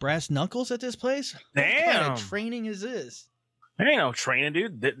giving out brass knuckles at this place? Damn! What kind of training is this? There ain't no training,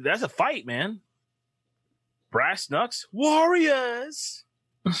 dude. That's a fight, man. Brass knucks, warriors.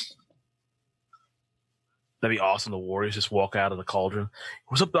 That'd be awesome. The warriors just walk out of the cauldron.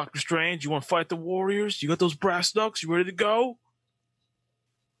 What's up, Doctor Strange? You want to fight the warriors? You got those brass knucks? You ready to go?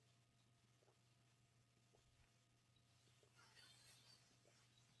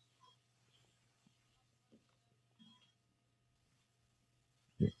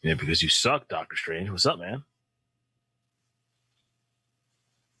 Yeah, because you suck, Doctor Strange. What's up, man?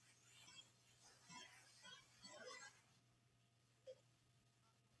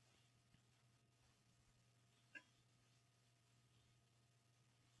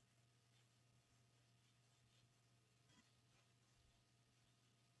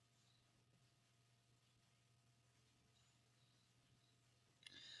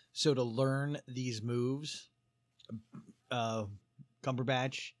 So to learn these moves,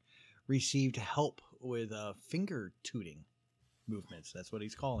 Cumberbatch received help with finger tooting movements. That's what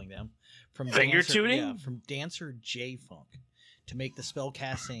he's calling them. From finger tooting? Yeah, from dancer J Funk, to make the spell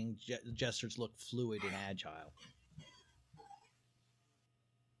casting gestures look fluid and agile.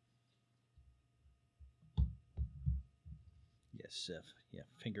 Yes,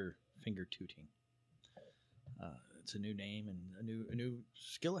 finger tooting. It's a new name and a new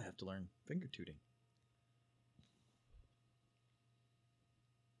skill I have to learn. Finger tooting.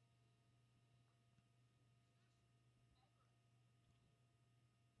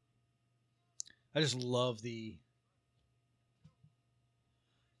 I just love the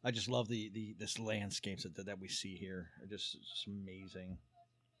this landscapes that we see here. Are just amazing.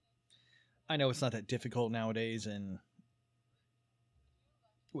 I know it's not that difficult nowadays and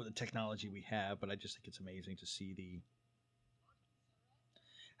with the technology we have, but I just think it's amazing to see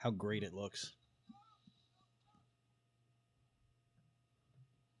how great it looks.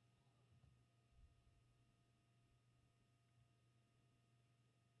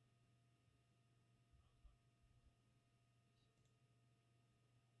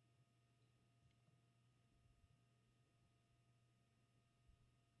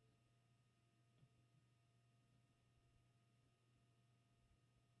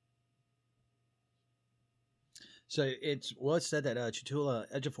 So it was said that Chiwetel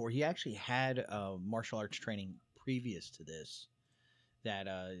Ejiofor, he actually had martial arts training previous to this. That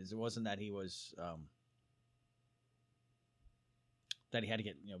it wasn't that he was that he had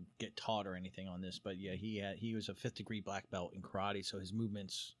to get taught or anything on this, but yeah, he was a 5th degree black belt in karate, so his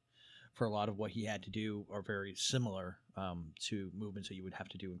movements for a lot of what he had to do are very similar to movements that you would have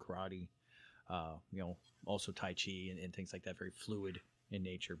to do in karate. Also Tai Chi and things like that, very fluid in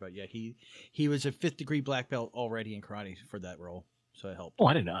nature. But yeah, he was a 5th degree black belt already in karate for that role, so it helped. Oh,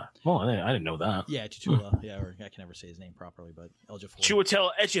 I did not. Oh, I didn't know that. Yeah, Chiwetel. Yeah, or I can never say his name properly, but Ejiofor.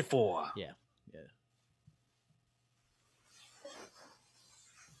 Chiwetel Ejiofor. Yeah.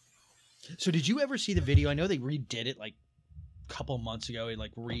 So did you ever see the video? I know they redid it like a couple months ago.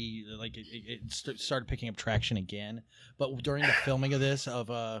 It started picking up traction again. But during the filming of this,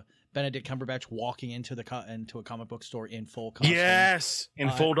 of Benedict Cumberbatch walking into a comic book store in full costume. Yes, in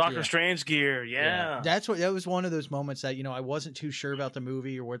full Doctor Strange gear. Yeah. That was one of those moments that I wasn't too sure about the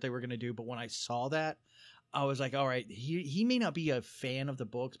movie or what they were going to do, but when I saw that, I was like, all right, he may not be a fan of the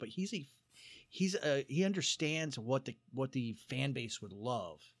books, but he understands what the fan base would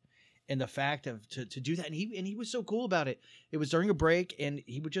love. And the fact of to do that, and he was so cool about it. It was during a break, and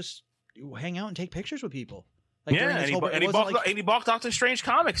he would just hang out and take pictures with people. Like, yeah, during this whole, it wasn't like, and he bought Doctor Strange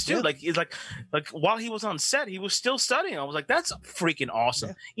comics too. Yeah. Like he's like while he was on set, he was still studying. I was like, that's freaking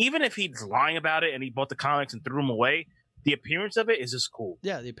awesome. Yeah. Even if he's lying about it and he bought the comics and threw them away, the appearance of it is just cool.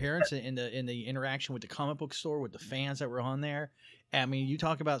 yeah, the appearance in the interaction with the comic book store, with the fans that were on there. I mean, you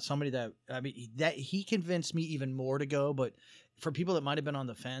talk about somebody that he convinced me even more to go. But for people that might have been on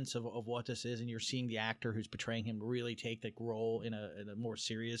the fence of what this is, and you're seeing the actor who's portraying him really take the role in a more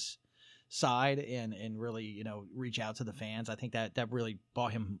serious side and really, reach out to the fans. I think that really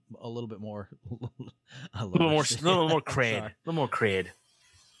bought him a little bit more, a little more cred, Sorry. a little more cred.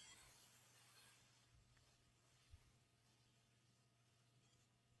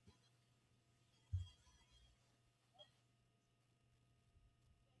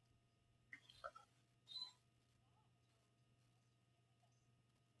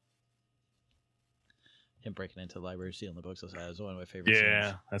 Him breaking into the library, stealing the books. That was one of my favorite scenes.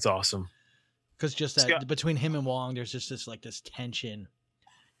 Yeah, that's awesome. Because just that between him and Wong, there's just this tension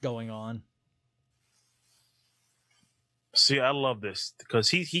going on. See, I love this because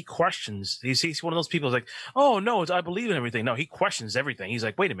he questions. He's one of those people who's like, oh no, I believe in everything. No, he questions everything. He's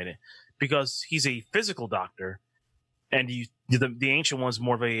like, wait a minute, because he's a physical doctor, and the ancient one's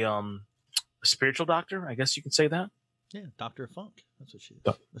more of a spiritual doctor. I guess you could say that. Yeah, Dr. Funk. That's what she is.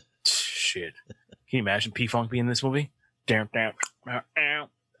 Shit. Can you imagine P-Funk being in this movie? That's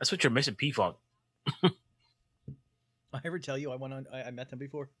what you're missing, P-Funk. I ever tell you I met them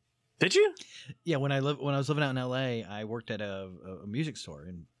before? Did you? Yeah, when I was living out in LA, I worked at a music store,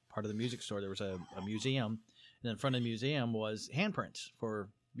 and part of the music store there was a museum, and in front of the museum was handprints for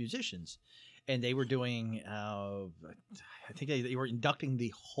musicians, and they were doing I think they were inducting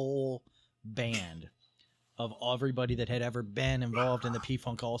the whole band of everybody that had ever been involved in the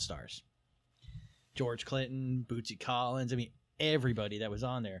P-Funk All-Stars. George Clinton, Bootsy Collins, I mean everybody that was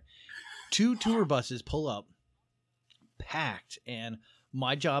on there. 2 tour buses pull up, packed, and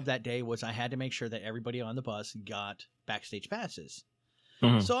my job that day was I had to make sure that everybody on the bus got backstage passes.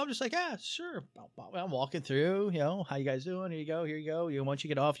 Mm-hmm. So I'm just like, sure. I'm walking through, how you guys doing? Here you go. Once you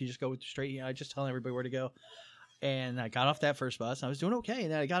get off, you just go straight. I just telling everybody where to go. And I got off that first bus. And I was doing okay.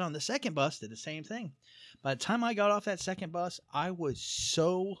 And then I got on the second bus, did the same thing. By the time I got off that second bus, I was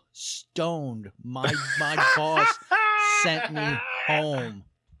so stoned. My boss sent me home.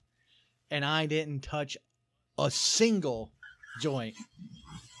 And I didn't touch a single joint.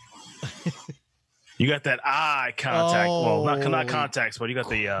 You got that eye contact. Well, not contacts, but you got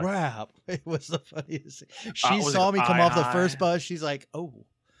the crap. It was the funniest thing. She saw me come off the first bus. She's like, oh.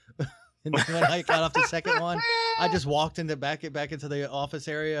 And then when I got off the second one, I just walked back into the office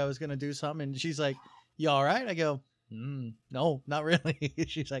area. I was gonna do something, and she's like, "You all right?" I go, "No, not really."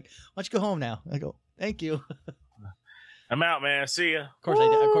 She's like, "Why don't you go home now?" I go, "Thank you." I'm out, man. See ya. Of course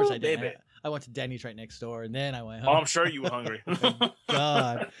I did. I went to Denny's right next door, and then I went home. Oh, I'm sure you were hungry. Oh,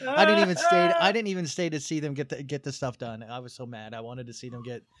 God, I didn't even stay to see them get the stuff done. I was so mad. I wanted to see them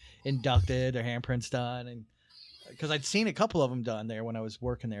get inducted, their handprints done, and because I'd seen a couple of them done there when I was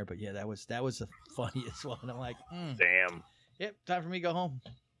working there. But yeah, that was the funniest one. I'm like, damn. Yep, time for me to go home.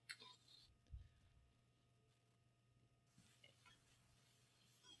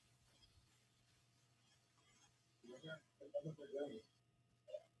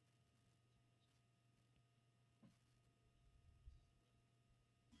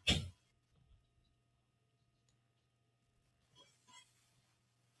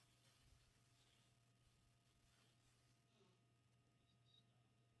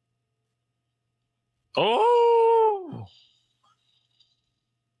 Oh!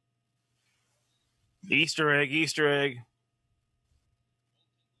 Easter egg.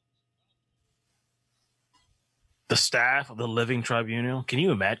 The staff of the Living Tribunal. Can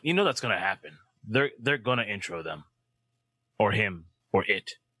you imagine? You know that's going to happen. They're going to intro them. Or him. Or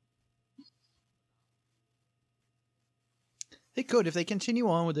it. They could if they continue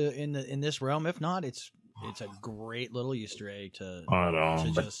on with in this realm. If not, it's a great little Easter egg to. I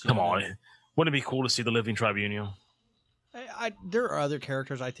know. But come on. Wouldn't it be cool to see the Living Tribunal? There are other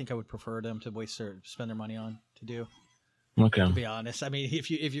characters I think I would prefer them to spend their money on to do. Okay. To be honest, I mean,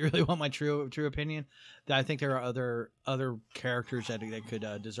 if you really want my true opinion, I think there are other characters that could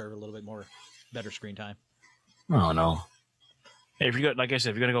deserve a little bit more better screen time. Oh no. Hey, if you got, like I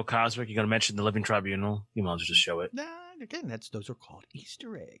said, if you're gonna go cosmic, you're gonna mention the Living Tribunal. You might as well just show it. Nah, again, those are called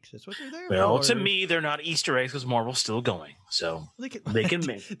Easter eggs. That's what they're there for. Well, to me, they're not Easter eggs because Marvel's still going, so they can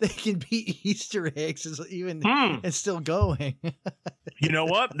be Easter eggs and still going. You know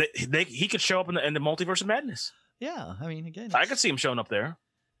what? He could show up in the Multiverse of Madness. Yeah, I mean, again, I could see him showing up there.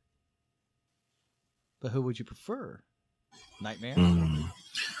 But who would you prefer? Nightmare?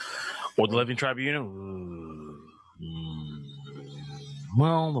 Or the Living Tribunal? Ooh.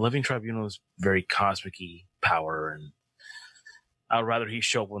 Well, the Living Tribunal is very cosmic-y power, and I'd rather he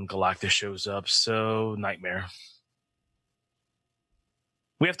show up when Galactus shows up, so Nightmare.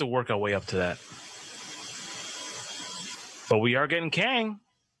 We have to work our way up to that. But we are getting Kang.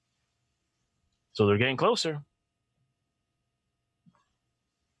 So they're getting closer.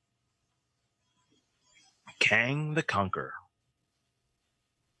 Kang the Conqueror.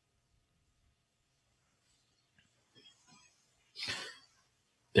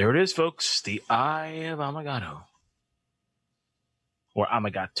 There it is, folks. The Eye of Amagato. Or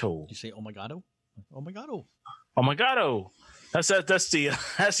Amagato. You say, oh my God, oh? Oh my God, oh. Amagato. That's the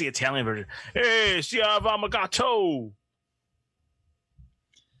Italian version. Hey, it's the Eye of Amagato.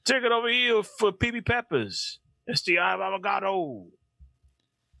 Take it over here for PB Peppers. It's the Eye of Amagato.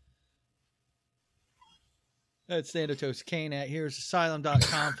 That's Thanatos Kane at here's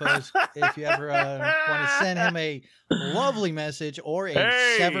asylum.com, folks. If you ever want to send him a lovely message or a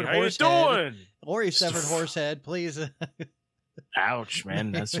severed horse head, or a severed horse head, please. Ouch,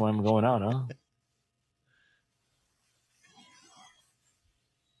 man. That's why I'm going out, huh?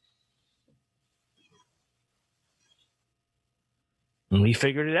 And we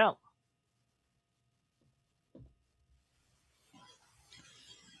figured it out.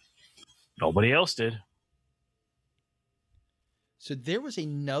 Nobody else did. So there was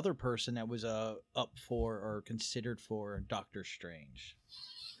another person that was up for or considered for Doctor Strange.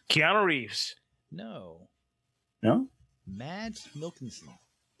 Keanu Reeves. No. No? Mads Mikkelsen.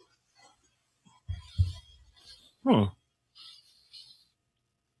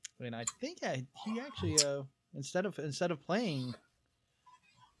 And I think he actually instead of playing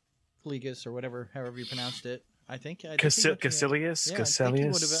Clegus or whatever, however you pronounced it, I think Caecilius.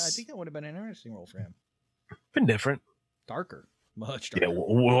 I think that would have been an interesting role for him. Been different. Darker. Much darker. Yeah,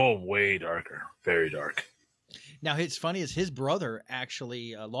 whoa, way darker. Very dark. Now, it's funny is his brother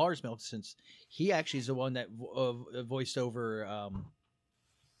actually, Lars Mikkelsen, he actually is the one that voiced over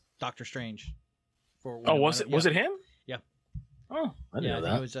Doctor Strange. Was it him? Yeah. Oh, I didn't know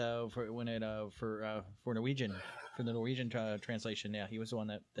that. I think it was for Norwegian, for the Norwegian translation. Yeah, he was the one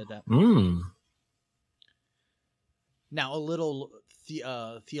that did that. Now, a little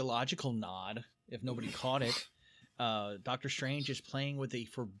theological nod, if nobody caught it. Doctor Strange is playing with a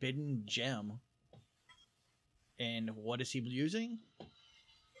forbidden gem. And what is he using?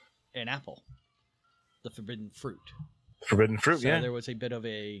 An apple. The forbidden fruit. Forbidden fruit, so yeah. There was a bit of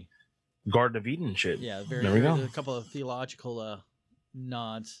a Garden of Eden shit. Yeah, there we go. A couple of theological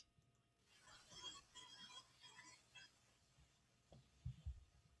nods.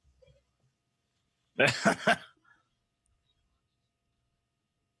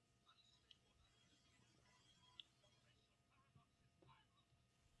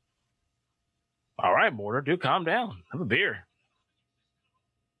 All right, Mortar, dude, calm down. Have a beer.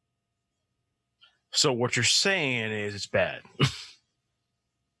 So what you're saying is it's bad.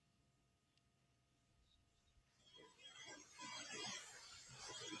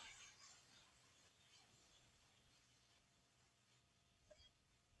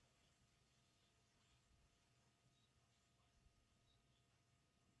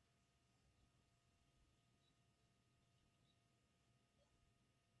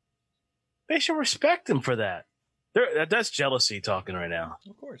 They should respect him for that. That's jealousy talking right now.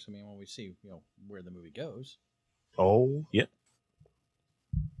 Of course. I mean, when we see, where the movie goes. Oh, yep.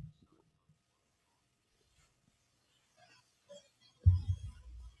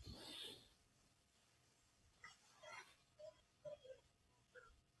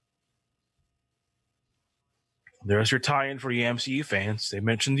 There's your tie-in for the MCU fans. They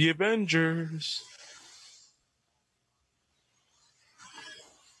mentioned the Avengers.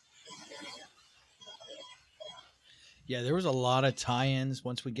 Yeah, there was a lot of tie-ins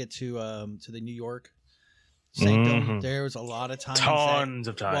once we get to the New York Sanctum. Mm-hmm. There was a lot of tie-ins. Tons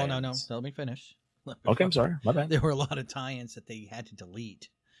of tie-ins. Well, no. Let me finish. Okay, I'm sorry. My bad. There were a lot of tie-ins that they had to delete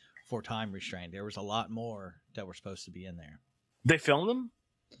for time restraint. There was a lot more that were supposed to be in there. They filmed them?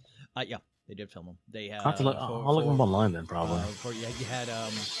 Yeah, they did film them. They had. I'll look them online then, probably. You had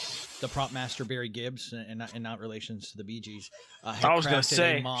the prop master Barry Gibbs, and not relations to the Bee Gees. I was going to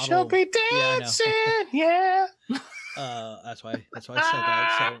say, she'll be dancing, yeah. That's why I said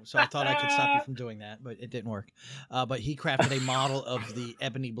that. So I thought I could stop you from doing that, but it didn't work. But he crafted a model of the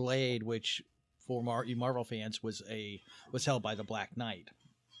Ebony Blade, which for Marvel fans was held by the Black Knight.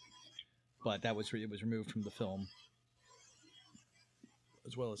 But it was removed from the film,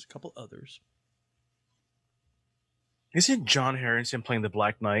 as well as a couple others. Isn't John Harrison playing the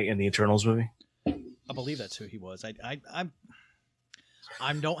Black Knight in the Eternals movie? I believe that's who he was.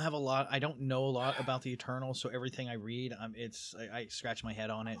 I don't have a lot. I don't know a lot about the Eternals, so everything I read, I scratch my head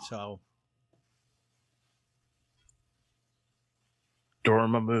on it. So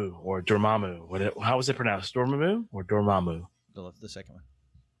Dormammu or Dormammu. How was it pronounced? Dormammu or Dormammu? the second one,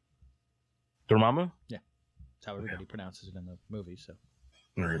 Dormammu. yeah, that's how everybody pronounces it in the movie. So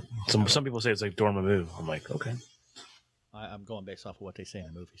Or some people say it's like Dormammu. I'm like, okay. I'm going based off of what they say in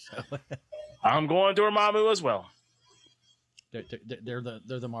the movie. So I'm going Dormammu as well. they're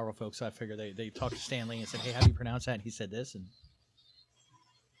the Marvel folks. So I figure they talked to Stan Lee and said, "Hey, how do you pronounce that?" And he said this, and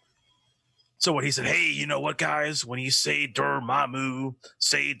So what he said, hey, you know what, guys? When you say Dormammu,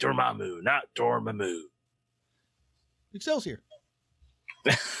 say Dormammu, not Dormammu. Excelsior.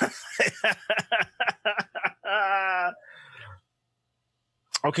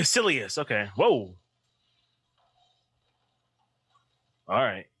 Oh, Caecilius. Okay. Whoa. All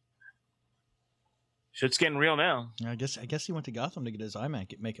right. Shit's getting real now. I guess he went to Gotham to get his eye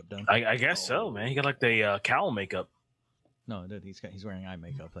makeup done. I guess so, man. He got like the cowl makeup. No, he's wearing eye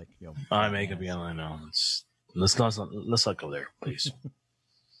makeup, like Eye makeup, yeah, I know. Let's not go there, please.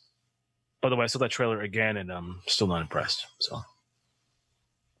 By the way, I saw that trailer again, and I'm still not impressed. So.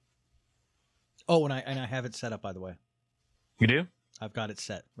 Oh, and I have it set up, by the way. You do? I've got it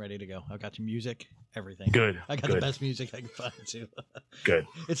set, ready to go. I've got your music, everything. Good. I got the best music I can find too. Good.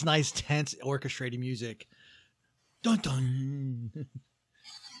 It's nice, tense, orchestrated music. Dun dun.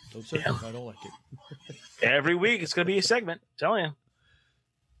 Don't say I don't like it. Every week it's gonna be a segment. I'm telling you.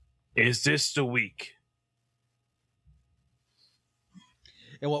 Is this the week?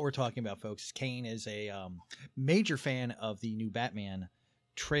 And what we're talking about, folks, Kane is a major fan of the new Batman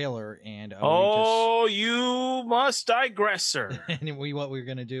trailer, and you must digress, sir. And what we were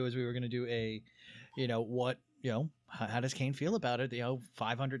going to do is we were going to do a, how does Kane feel about it?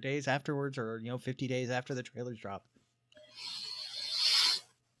 500 days afterwards, or 50 days after the trailers drop.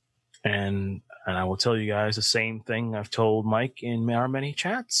 And I will tell you guys the same thing I've told Mike in our many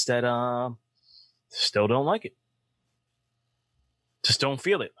chats, that still don't like it. Just don't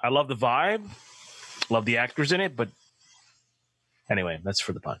feel it. I love the vibe, love the actors in it, but anyway, that's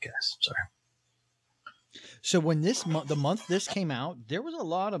for the podcast. Sorry. So when the month this came out, there was a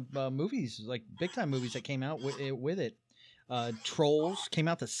lot of movies, like big time movies that came out with it. Trolls came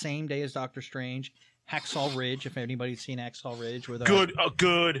out the same day as Doctor Strange. Hacksaw Ridge, if anybody's seen Hacksaw Ridge, with good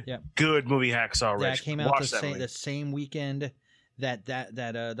movie, Hacksaw Ridge. That came out the same weekend that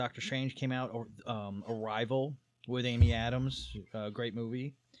Doctor Strange came out. Or Arrival with Amy Adams, great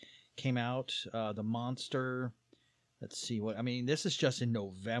movie, came out. The Monster. Let's see this is just in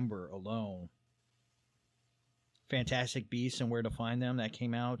November alone. Fantastic Beasts and Where to Find Them, that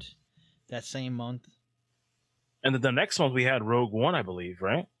came out that same month. And then the next month we had Rogue One, I believe,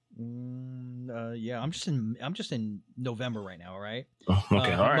 right? Yeah, I'm just in November right now, right?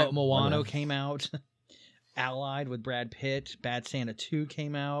 Okay, all right. Moana came out. Allied with Brad Pitt. Bad Santa 2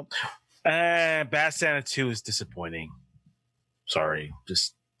 came out. Bad Santa 2 is disappointing. Sorry,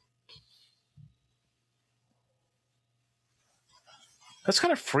 that's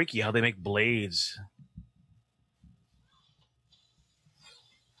kind of freaky how they make blades.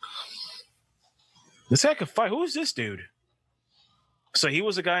 This guy could fight. Who is this dude? So he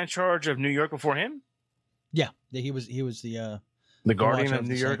was the guy in charge of New York before him? Yeah, he was the Guardian of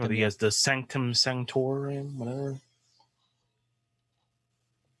New York, or he has the Sanctum Sanctorum, whatever.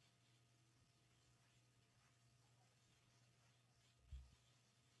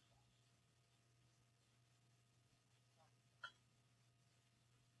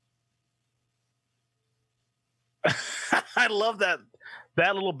 I love that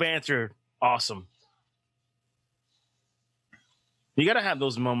little banter. Awesome. You got to have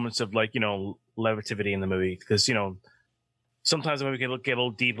those moments of levity in the movie, because sometimes the movie can get a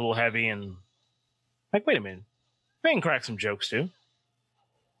little deep, a little heavy, and wait a minute, they can crack some jokes too.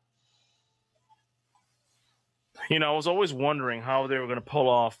 I was always wondering how they were going to pull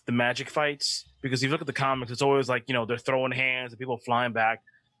off the magic fights, because if you look at the comics, it's always like they're throwing hands and people flying back,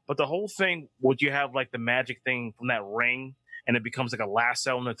 but the whole thing, would you have like the magic thing from that ring, and it becomes like a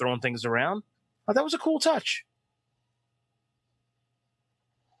lasso, and they're throwing things around? Oh, that was a cool touch.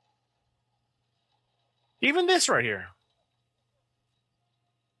 Even this right here.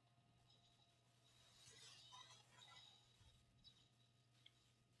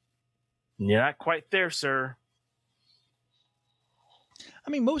 You're not quite there, sir.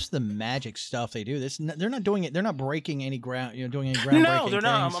 Most of the magic stuff they do, they're not doing it. They're not breaking any ground. Doing any groundbreaking. No, they're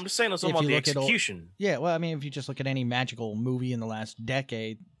not. things. I'm just saying it's all about the execution. If you just look at any magical movie in the last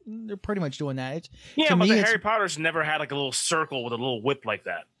decade, they're pretty much doing that. But the Harry Potter's never had like a little circle with a little whip like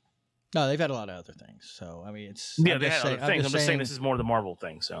that. No, they've had a lot of other things. So I mean, it's Yeah, I'm they just had saying, other things. I'm just saying this is more the Marvel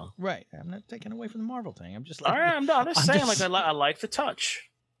thing. So right. I'm not taking away from the Marvel thing. I'm just all like, right, I'm just I'm saying, just- like I like the touch.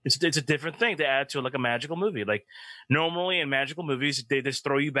 It's a different thing to add to like a magical movie. Like normally in magical movies, they just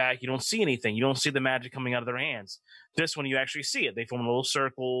throw you back. You don't see anything. You don't see the magic coming out of their hands. This one, you actually see it. They form a little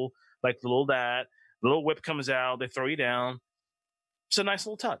circle, like the little whip comes out. They throw you down. It's a nice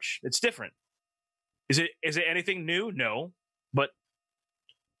little touch. It's different. Is it anything new? No, but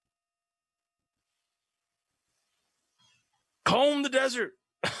comb the desert.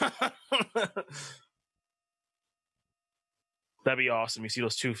 That'd be awesome. You see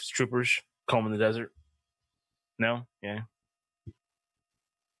those two troopers combing the desert? No? Yeah.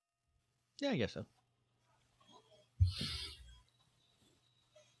 yeah, I guess so.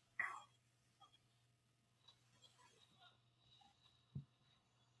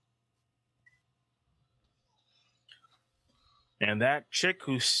 And that chick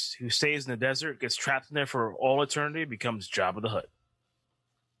who stays in the desert gets trapped in there for all eternity, becomes Jabba the Hutt.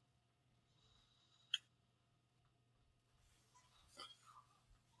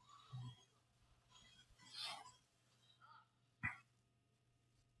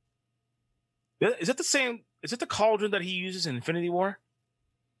 Is it the same? Is it the cauldron that he uses in Infinity War?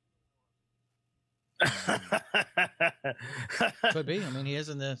 Could be. I mean, he is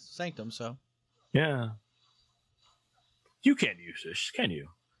in the Sanctum, so Yeah. You can't use this, can you?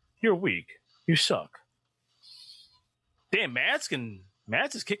 You're weak. You suck. Damn, Mads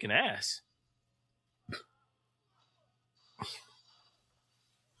is kicking ass.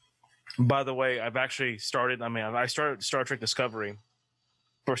 By the way, I've actually started. I started Star Trek Discovery.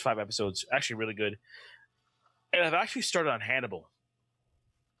 First 5 episodes, actually really good. And I've actually started on Hannibal.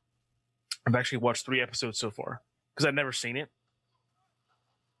 I've actually watched 3 episodes so far because I've never seen it.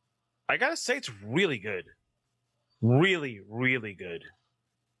 I gotta say, it's really good. Really, really good.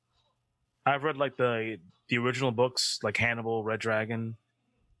 I've read like the original books, like Hannibal, Red Dragon.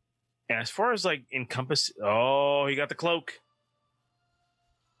 And as far as like encompass, oh, he got the cloak.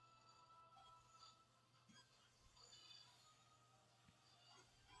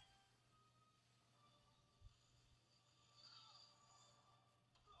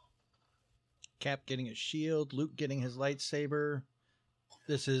 Cap getting his shield, Luke getting his lightsaber.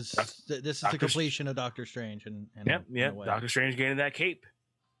 This is the completion of Doctor Strange. Yep. Doctor Strange gaining that cape.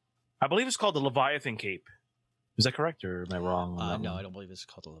 I believe it's called the Leviathan cape. Is that correct, or am I wrong? No, I don't believe it's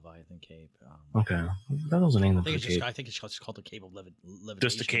called the Leviathan cape. Okay, that was the name of the cape. I think it's just called the Cape of Levitation.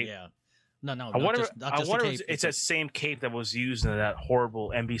 Just the cape. Yeah. No. I wonder. Not I just wonder the if cape. it's that same cape that was used in that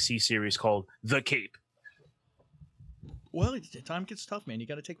horrible NBC series called The Cape. Well, time gets tough, man. You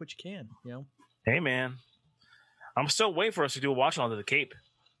got to take what you can. You know. Hey, man, I'm still waiting for us to do a watch on to The Cape.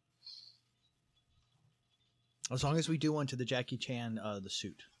 As long as we do one to the Jackie Chan, the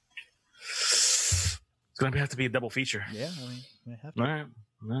suit. It's gonna have to be a double feature. Yeah, I mean, we have to. All right.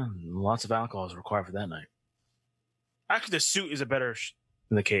 Well, lots of alcohol is required for that night. Actually, the suit is a better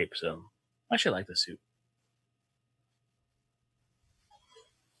than the cape, so I actually like the suit.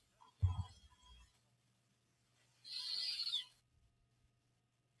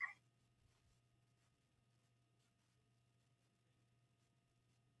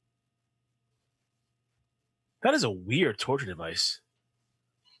 That is a weird torture device.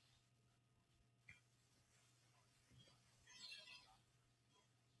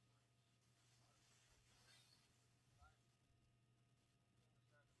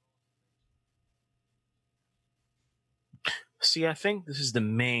 See, I think this is the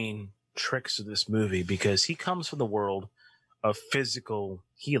main tricks of this movie because he comes from the world of physical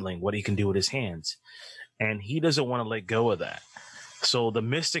healing, what he can do with his hands, and he doesn't want to let go of that. So the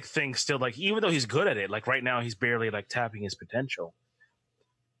mystic thing still, like, even though he's good at it, like right now he's barely like tapping his potential.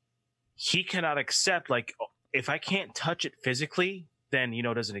 He cannot accept, like, if I can't touch it physically, then it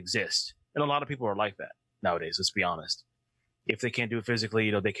doesn't exist. And a lot of people are like that nowadays. Let's be honest. If they can't do it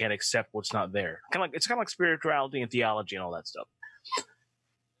physically, they can't accept what's not there. It's kind of like spirituality and theology and all that stuff.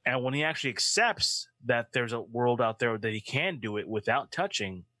 And when he actually accepts that there's a world out there that he can do it without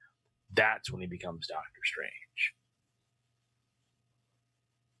touching, that's when he becomes Doctor Strange.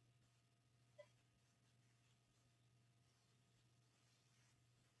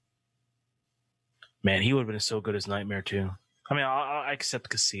 Man, he would have been so good as Nightmare too. I mean, I accept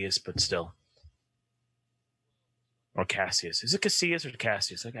Cassius, but still. Or Cassius. Is it Cassius or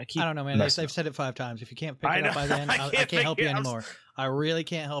Cassius? I don't know, man. I've said it 5 times. If you can't pick it up by then, I can't help you anymore. I really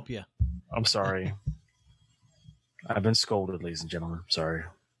can't help you. I'm sorry. I've been scolded, ladies and gentlemen. Sorry.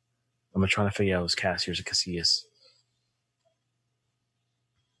 I'm trying to figure out if it was Cassius or Cassius.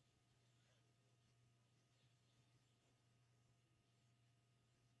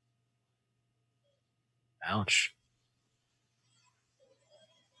 Ouch.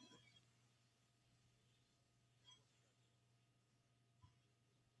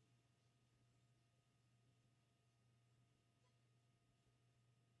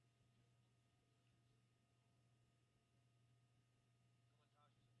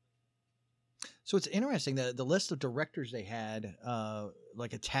 So it's interesting that the list of directors they had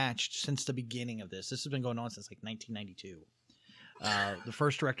like attached since the beginning of this. This has been going on since like 1992. The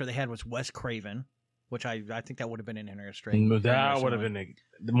first director they had was Wes Craven, which I think that would have been an interesting. That would have been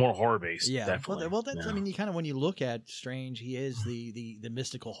more horror based. Yeah, definitely. Well, that's, I mean, you kind of when you look at Strange, he is the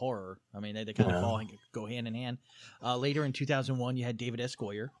mystical horror. I mean, they kind of go hand in hand. Later in 2001, you had David S.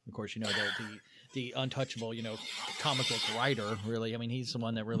 Goyer, of course, you know the untouchable, you know, comic book writer. Really, I mean, he's the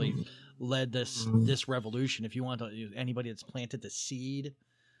one that really led this revolution. If you want to, anybody that's planted the seed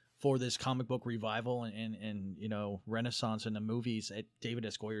for this comic book revival and you know renaissance in the movies, at David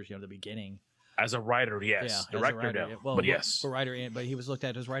S. Goyer's, you know, the beginning. As a writer, yes. Yeah, Director, writer, no. yeah. Well, but yes. For writer, but he was looked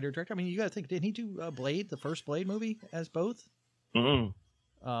at as writer director. I mean, you got to think, didn't he do Blade, the first Blade movie, as both?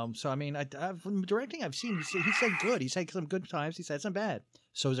 Mm-hmm. So I mean, from directing, I've seen he said good. He said some good times. He said some bad.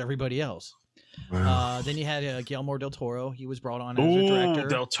 So is everybody else. Then you had Guillermo del Toro. He was brought on as a director.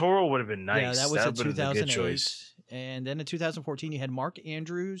 Del Toro would have been nice. Yeah, that was in 2008. Choice. And then in 2014, you had Mark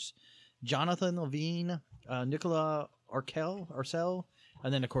Andrews, Jonathan Levine, Nicola Arcel,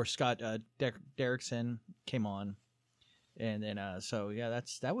 and then of course Scott Derrickson came on, and then so yeah,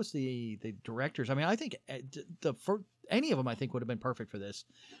 that was the directors. I mean, I think for any of them, I think would have been perfect for this.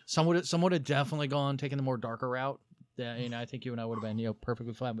 Some would have definitely taken the more darker route. Yeah, you know, I think you and I would have been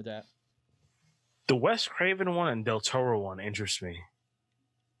perfectly fine with that. The Wes Craven one and Del Toro one interests me.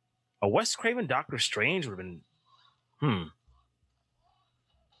 A Wes Craven Doctor Strange would have been.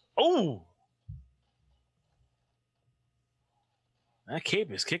 Oh, that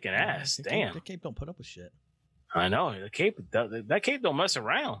cape is kicking ass. Damn, that cape don't put up with shit. I know the cape. That cape don't mess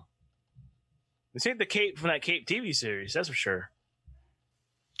around. This ain't the cape from that Cape TV series. That's for sure.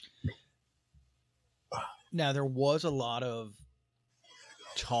 Now there was a lot of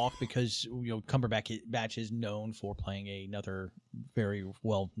talk because Cumberbatch is known for playing another very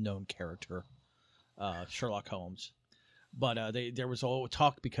well-known character, Sherlock Holmes. But there was all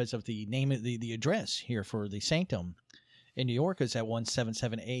talk because of the name of the address here for the Sanctum in New York is at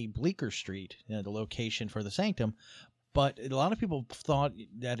 177A Bleecker Street, the location for the Sanctum. But a lot of people thought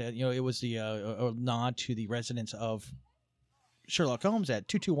that it was a nod to the residence of Sherlock Holmes at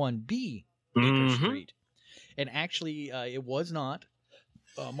 221B Bleecker Street. And actually, it was not.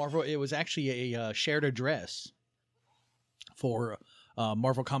 Marvel. It was actually a shared address for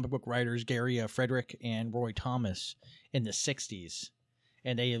Marvel comic book writers Gary Frederick and Roy Thomas in the 60s,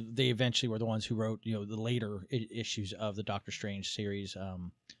 and they eventually were the ones who wrote the later issues of the Doctor Strange series.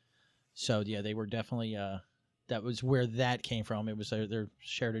 So yeah, they were definitely that was where that came from. It was their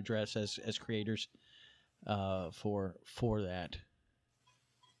shared address as creators for that.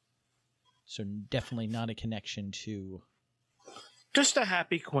 So definitely not a connection to. Just a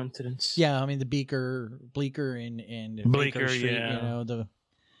happy coincidence. Yeah, I mean the Bleecker and Baker Street, yeah.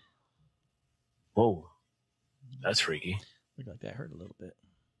 Whoa, that's freaky. Looked like that hurt a little bit.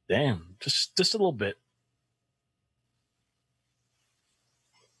 Damn, just a little bit.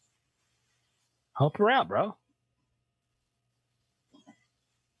 Help her out, bro.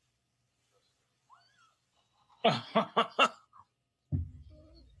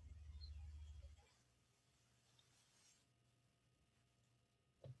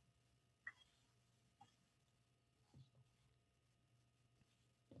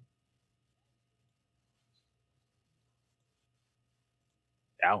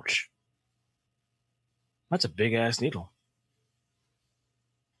 Ouch. That's a big ass needle.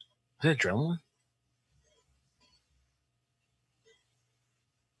 Is it adrenaline?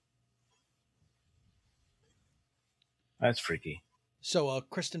 That's freaky. So,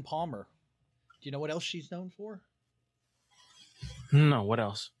 Kristen Palmer, do you know what else she's known for? No, what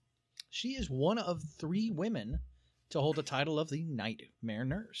else? She is one of 3 women to hold the title of the Nightmare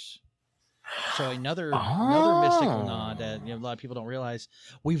Nurse. So another mystical nod that a lot of people don't realize.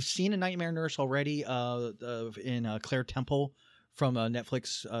 We've seen a Nightmare Nurse already in Claire Temple from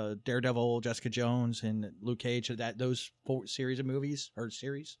Netflix, Daredevil, Jessica Jones, and Luke Cage. Those 4 series of movies or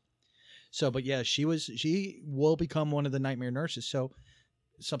series. So, but yeah, she will become one of the Nightmare Nurses. So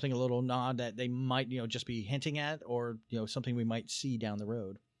something a little nod that they might just be hinting at, or something we might see down the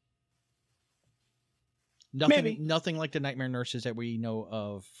road. Nothing like the Nightmare Nurses that we know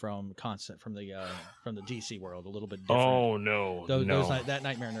of from the DC world. A little bit different. Oh no, that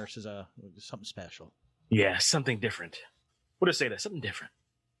Nightmare Nurse is something special. Yeah, something different. What do I say? That something different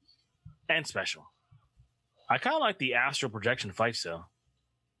and special. I kind of like the astral projection fights though.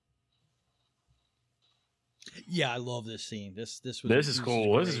 Yeah, I love this scene. This was This is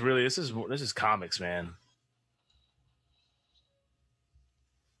cool. This is great. really this is comics, man.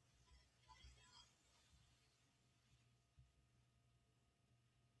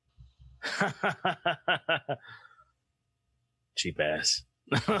 Cheap ass.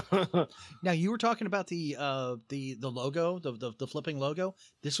 Now you were talking about the logo, the flipping logo.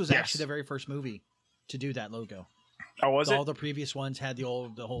 This was Yes. actually the very first movie to do that logo. Oh, was All it? the previous ones had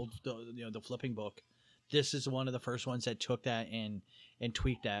the flipping book. This is one of the first ones that took that and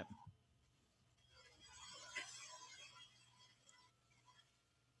tweaked that.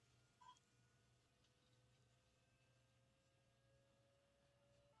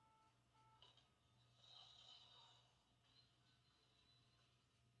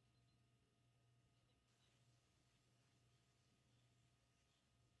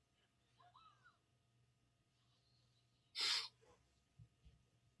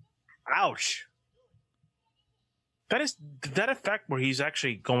 Ouch. That effect where he's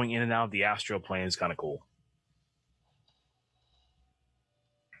actually going in and out of the astral plane is kind of cool.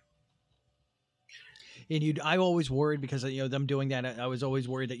 And I always worried because them doing that. I was always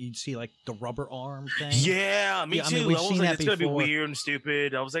worried that you'd see like the rubber arm thing. Yeah, me Yeah, I too. mean, we've I was seen like, that it's gonna be before. weird and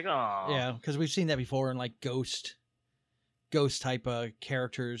stupid. I was like, oh, Yeah, because we've seen that before in like ghost type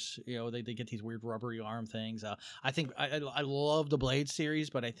characters. They get these weird rubbery arm things. I think I love the Blade series,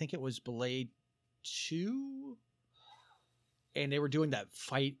 but I think it was Blade 2, and they were doing that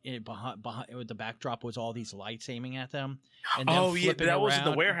fight behind with the backdrop was all these lights aiming at them. And them Oh yeah, flipping that was in the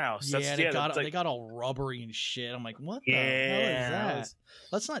around. warehouse. Yeah, That's, they yeah, got that's like, they got all rubbery and shit. I'm like, what the hell yeah, is that?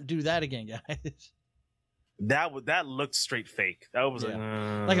 Let's not do that again, guys. that looked straight fake. That was Yeah.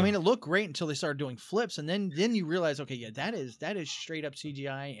 like, Like, I mean, it looked great until they started doing flips, and then you realize, okay, yeah, that is straight up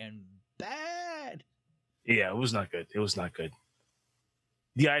CGI and bad. yeah, it was not good. It was not good.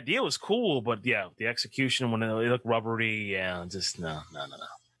 The idea was cool, but yeah, the execution when it looked rubbery, yeah, just no.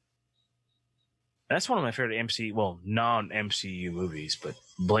 That's one of my favorite non-MCU movies, but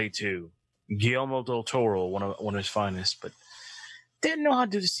Blade 2, Guillermo del Toro, one of his finest, but didn't know how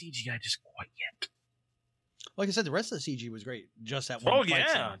to do the CGI just quite yet. Like I said, the rest of the CG was great. Just that one. Oh fight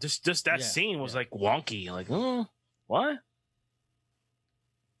yeah, scene. just that Yeah, scene was yeah. like wonky. Like, what?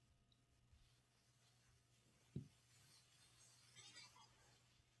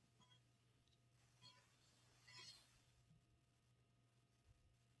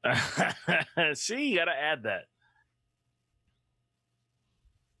 See, you gotta add that.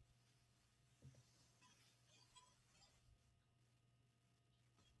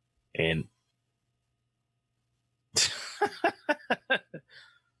 And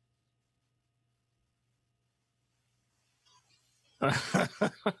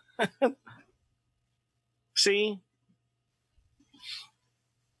see,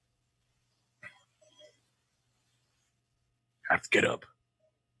 have to get up.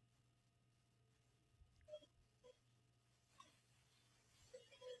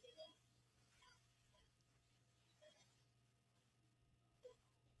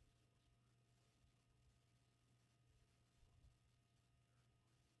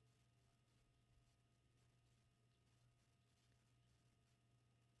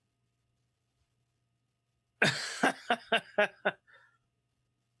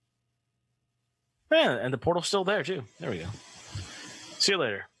 Yeah, and the portal's still there too. There we go. See you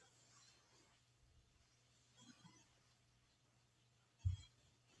later.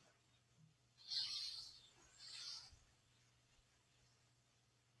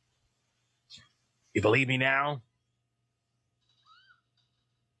 You believe me now?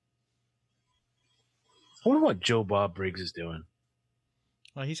 I wonder what Joe Bob Briggs is doing.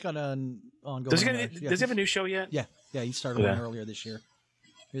 Well, he's got an ongoing. Does he have a new show yet? Yeah, he started Yeah. one earlier this year.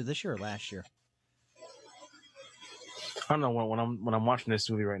 Either this year or last year. I don't know when I'm watching this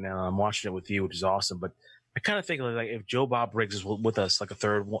movie right now. I'm watching it with you, which is awesome. But I kind of think like if Joe Bob Briggs is with us, like a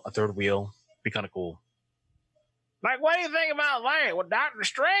third wheel, be kind of cool. Like, what do you think about that? Well, Doctor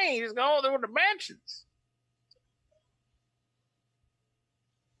Strange is going through dimensions.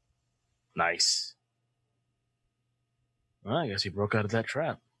 Nice. Well, I guess he broke out of that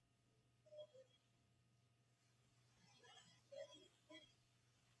trap.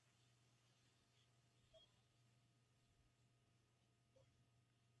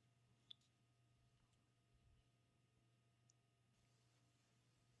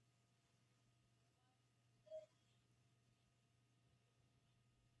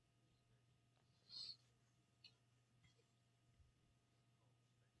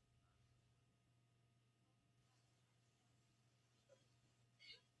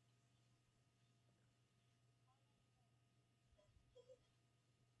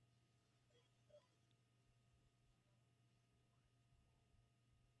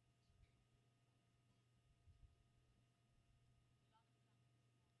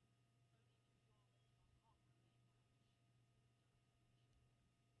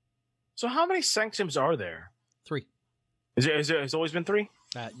 So how many sanctums are there? 3. Has always been 3?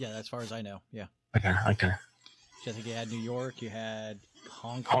 Yeah, as far as I know. Yeah. Okay. So I think you had New York, you had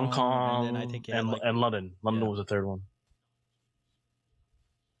Hong Kong, and then I think you had and London. London Yeah. was the third one.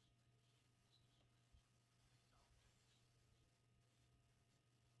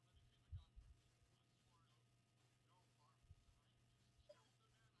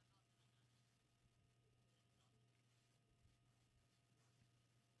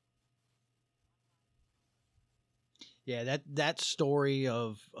 Yeah, that story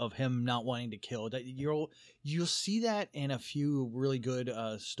of him not wanting to kill, that you'll see that in a few really good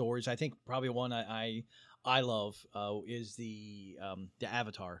stories. I think probably one I love is the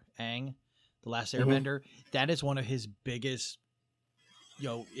Avatar, Aang, the Last Airbender. That is one of his biggest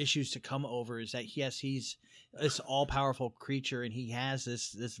issues to come over, is that he's this all powerful creature and he has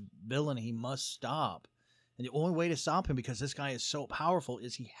this villain he must stop, and the only way to stop him, because this guy is so powerful,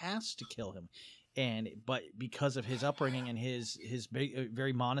 is he has to kill him. But because of his upbringing and his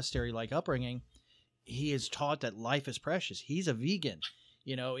very monastery like upbringing, he is taught that life is precious. He's a vegan,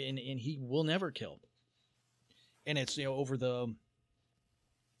 and he will never kill. And it's over the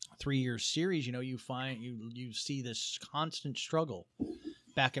 3-year series, you see this constant struggle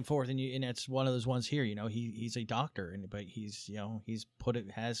back and forth, and it's one of those ones here. He's a doctor, but he's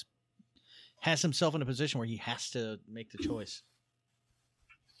has himself in a position where he has to make the choice.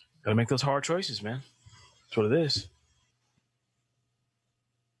 Gotta make those hard choices, man. That's what it is.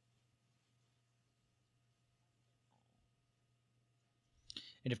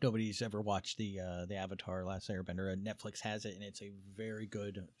 And if nobody's ever watched the Avatar: Last Airbender, Netflix has it, and it's a very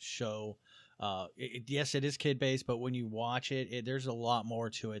good show. Yes, it is kid based, but when you watch it, there's a lot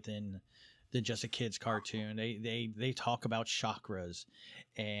more to it than just a kid's cartoon. They talk about chakras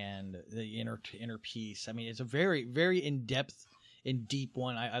and the inner peace. I mean, it's a very, very in depth and deep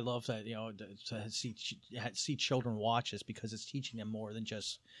one. I love that, to see children watch this, because it's teaching them more than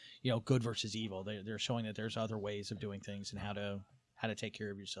just good versus evil. They're showing that there's other ways of doing things and how to take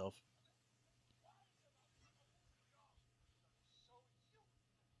care of yourself.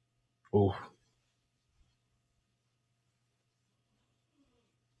 Oh.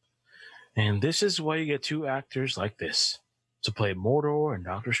 And this is why you get 2 actors like this to play Mordor and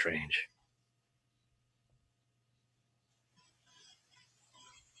Doctor Strange.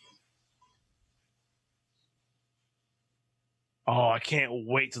 Oh, I can't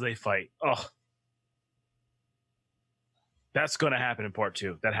wait till they fight. Oh, that's going to happen in part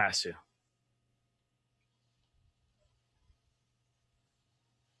 2. That has to.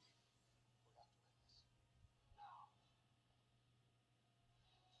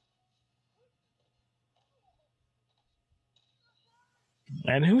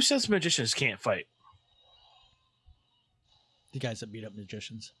 And who says magicians can't fight? The guys that beat up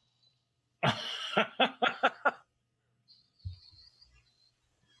magicians.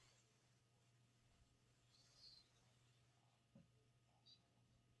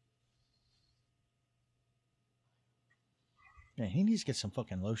 Yeah, he needs to get some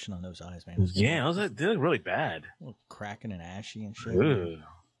fucking lotion on those eyes, man. Yeah, they look really bad. A little cracking and ashy and shit. Ugh.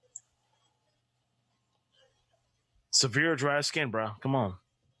 Severe dry skin, bro. Come on.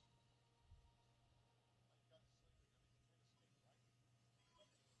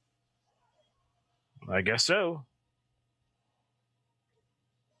 I guess so.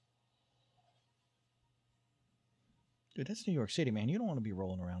 Dude, that's New York City, man. You don't want to be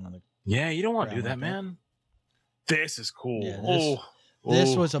rolling around on the... Yeah, you don't want to do Like that, man. This is cool. Yeah,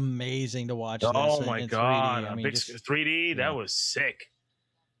 this was amazing to watch. Oh my in god. 3D. I mean, big 3D, yeah. that was sick.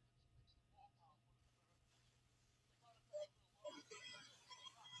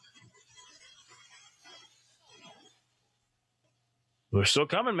 We're still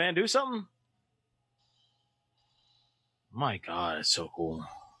coming, man. Do something. My god, it's so cool.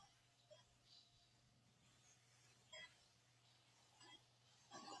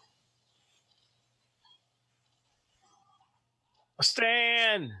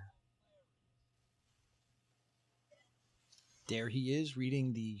 Stan! There he is,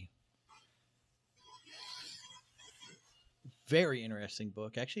 reading the very interesting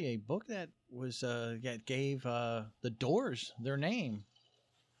book. Actually, a book that was gave the Doors their name.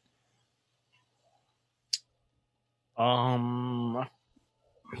 I'm trying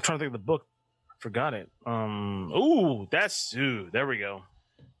to think of the book. Forgot it. There we go.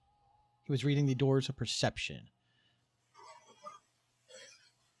 He was reading the Doors of Perception.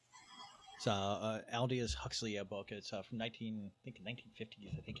 It's Aldous Huxley book. It's from 1950s,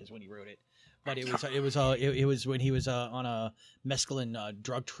 I think, is when he wrote it. But it was when he was on a mescaline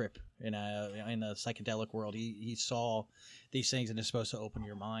drug trip in a psychedelic world. He saw these things, and it's supposed to open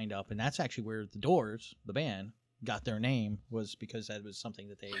your mind up. And that's actually where the Doors, the band, got their name, was because that was something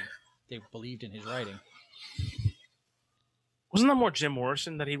that they believed in his writing. Wasn't that more Jim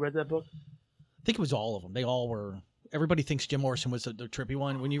Morrison that he read that book? I think it was all of them. They all were. Everybody thinks Jim Morrison was the trippy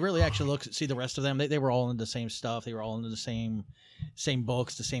one. When you really actually see the rest of them, they were all into the same stuff. They were all into the same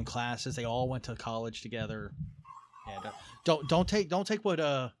books, the same classes. They all went to college together. And don't take what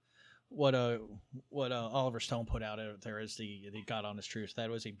Oliver Stone put out there as the God Honest Truth. That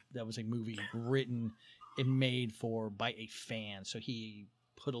was a movie written and made by a fan. So he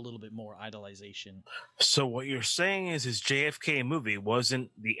put a little bit more idolization. So what you're saying is his JFK movie wasn't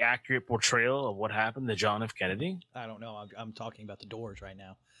the accurate portrayal of what happened to John F. Kennedy? I don't know. I'm talking about the Doors right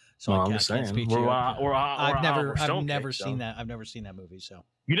now. So well, I can't speak to you. I've never seen that. I've never seen that movie. So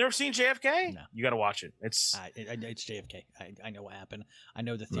you never seen JFK? No. You got to watch it. It's JFK. I know what happened. I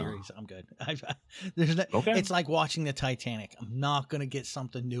know the theories. No. I'm good. Okay. It's like watching the Titanic. I'm not gonna get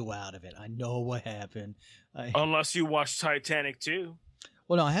something new out of it. I know what happened. Unless you watch Titanic too.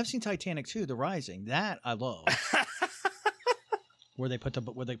 Well, no, I have seen Titanic 2, The Rising. That I love. where they put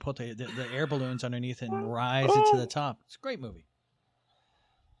the air balloons underneath and rise it to the top. It's a great movie.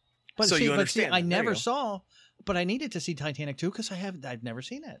 But so you understand? I never saw, but I needed to see Titanic 2 because I've never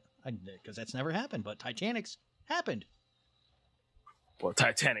seen it. Because that's never happened. But Titanic's happened. Well,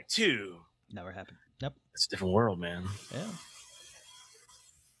 Titanic 2 never happened. Yep. It's a different world, man. Yeah.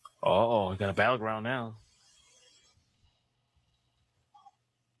 Oh, we got a battleground now.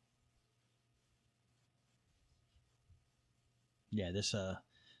 Yeah, this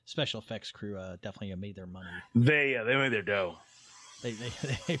special effects crew definitely made their money. They made their dough.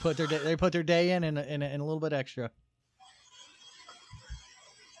 They put their day in and a little bit extra.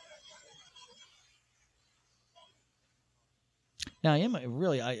 Now I am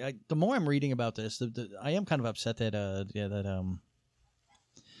really the more I'm reading about this, I am kind of upset that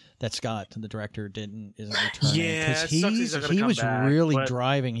that Scott, the director, isn't returning. Yeah, he was really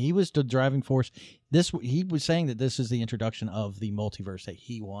driving. He was the driving force. He was saying that this is the introduction of the multiverse that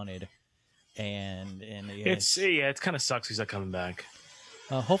he wanted, and it kind of sucks he's not coming back.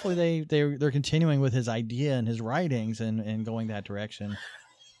 Hopefully they're continuing with his idea and his writings and going that direction.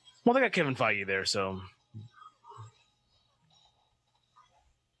 Well, they got Kevin Feige there, so.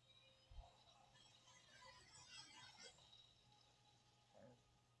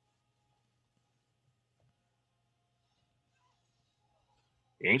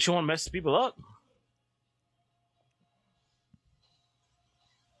 The Ancient One messes people up.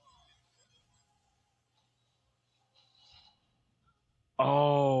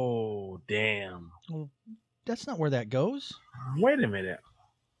 Oh, damn. Well, that's not where that goes. Wait a minute.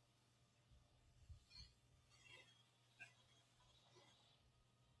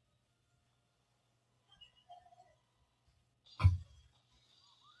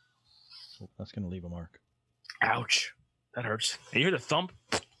 That's going to leave a mark. Ouch. That hurts. You hear the thump?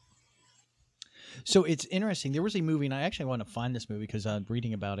 So it's interesting. There was a movie, and I actually want to find this movie because I'm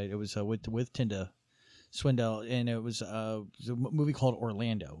reading about it. It was with Tilda Swinton, and it was a movie called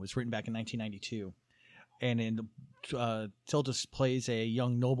Orlando. It was written back in 1992, and Tilda plays a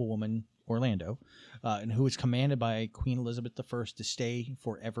young noblewoman, Orlando, and who is commanded by Queen Elizabeth I to stay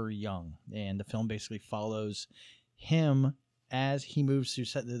forever young. And the film basically follows him as he moves through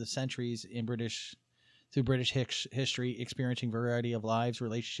the centuries in British history, experiencing variety of lives,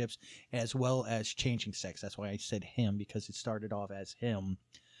 relationships, as well as changing sex. That's why I said him, because it started off as him.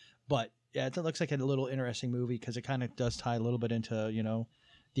 But yeah, it looks like a little interesting movie because it kind of does tie a little bit into,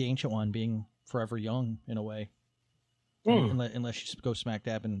 the Ancient One being forever young in a way. Unless you go smack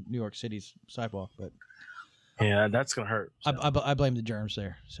dab in New York City's sidewalk. But yeah, that's going to hurt. So. I blame the germs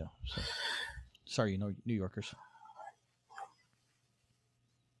there. So sorry, New Yorkers.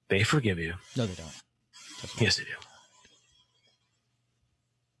 They forgive you. No, they don't. Yes, they do.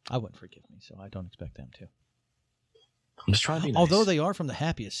 I wouldn't forgive me, so I don't expect them to. I'm just trying to be nice. Although they are from the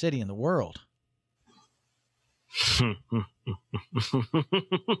happiest city in the world.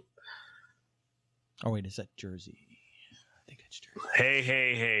 Oh, wait, is that Jersey? I think that's Jersey.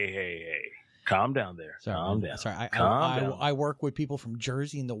 Hey. Calm down there. Calm down. Sorry, Calm down. I work with people from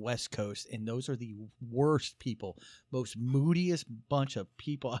Jersey and the West Coast, and those are the worst people, most moodiest bunch of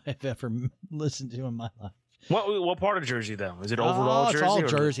people I've ever listened to in my life. What part of Jersey, though? Is it overall Jersey? It's all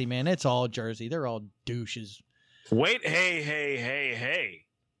Jersey, man. It's all Jersey. They're all douches. Wait, hey.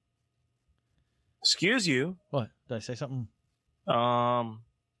 Excuse you. What? Did I say something? Yeah,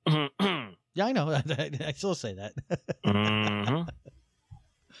 I know. I still say that. Mm-hmm.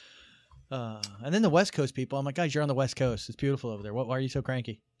 And then the West Coast people, I'm like, guys, you're on the West Coast. It's beautiful over there. Why are you so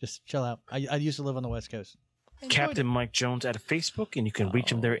cranky? Just chill out. I used to live on the West Coast. Captain Mike Jones at Facebook, and you can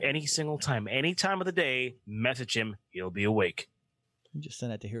reach him there any single time. Any time of the day, message him. He'll be awake. You just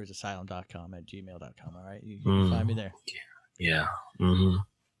send that to heroesasylum.com at gmail.com, all right? You can find me there. Yeah. Mm-hmm.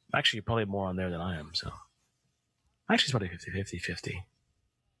 Actually, you're probably more on there than I am, so. Actually, it's probably 50-50.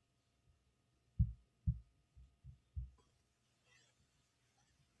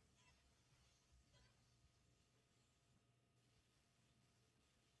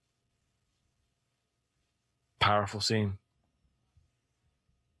 Powerful scene.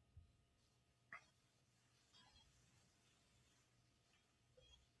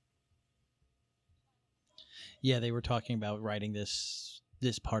 Yeah, they were talking about writing this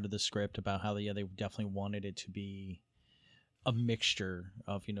part of the script about how they definitely wanted it to be a mixture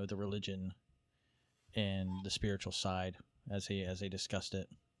of, the religion and the spiritual side as they discussed it.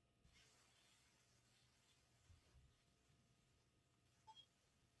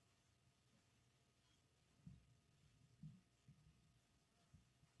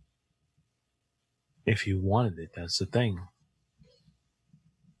 If you wanted it, that's the thing.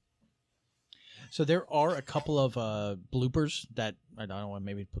 So there are a couple of bloopers that I don't want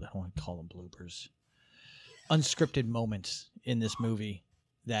to call them bloopers. Unscripted moments in this movie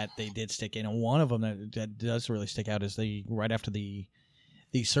that they did stick in, and one of them that does really stick out is right after the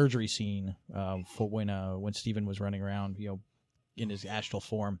surgery scene for when Stephen was running around, in his astral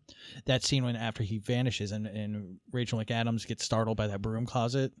form. That scene after he vanishes and Rachel McAdams gets startled by that broom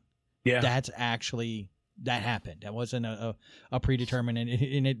closet. Yeah, that happened. That wasn't a predetermined,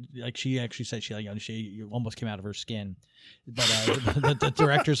 and it like she actually said she almost came out of her skin. But the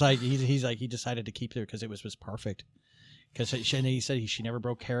director's like he's like he decided to keep her because it was perfect. Because he said she never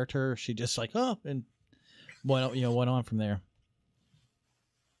broke character. She just and went on from there.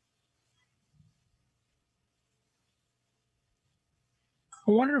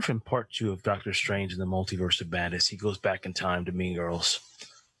 I wonder if in part 2 of Doctor Strange and the Multiverse of Madness, he goes back in time to Mean Girls.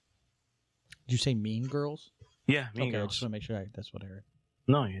 Did you say Mean Girls? Yeah, Mean Girls. Girls. I just want to make sure that's what I heard.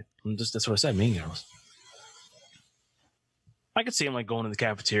 No, that's what I said, Mean Girls. I could see him going to the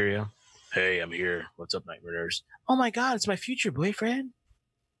cafeteria. Hey, I'm here. What's up, Nightmare Nurse? Oh my God, it's my future boyfriend.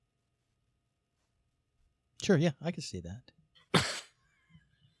 Sure, yeah, I can see that.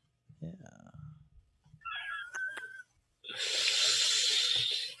 Yeah.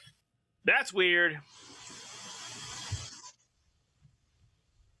 That's weird.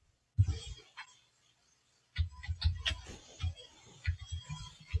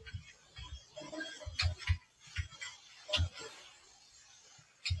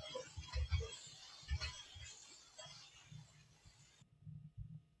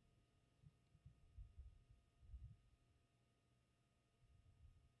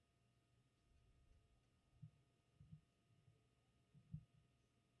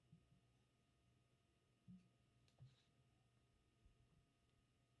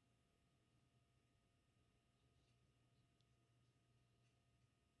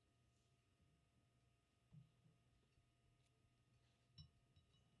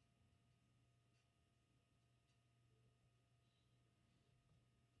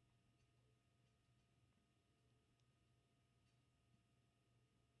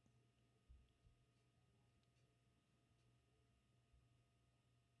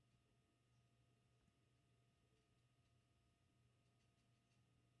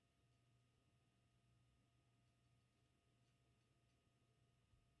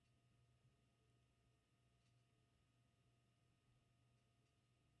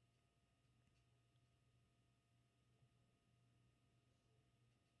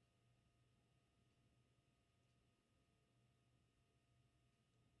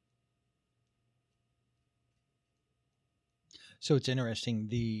 So it's interesting,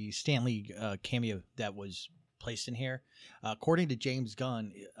 the Stan Lee cameo that was placed in here. According to James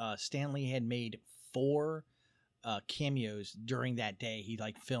Gunn, Stan Lee had made 4 cameos during that day. He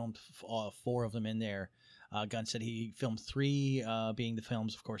filmed 4 of them in there. Gunn said he filmed 3, being the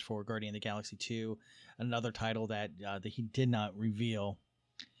films, of course, for Guardian of the Galaxy 2, another title that he did not reveal,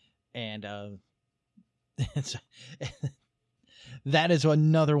 and that is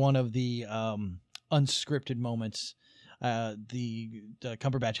another one of the unscripted moments. The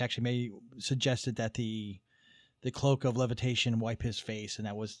Cumberbatch actually suggested that the cloak of levitation wipe his face, and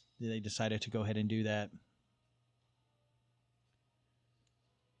they decided to go ahead and do that.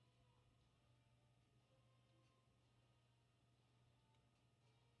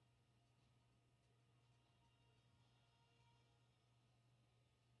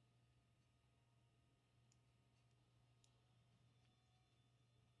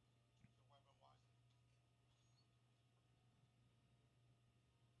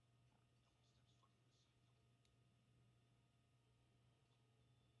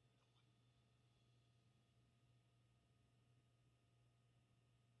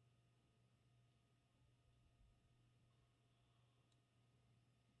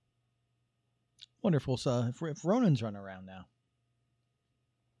 Wonderful. So if Ronan's running around now.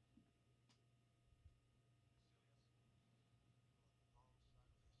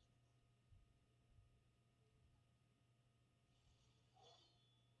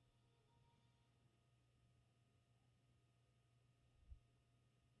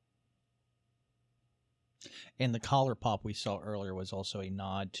 And the collar pop we saw earlier was also a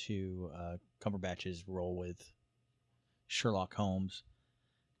nod to Cumberbatch's role with Sherlock Holmes.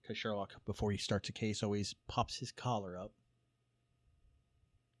 Because Sherlock, before he starts a case, always pops his collar up.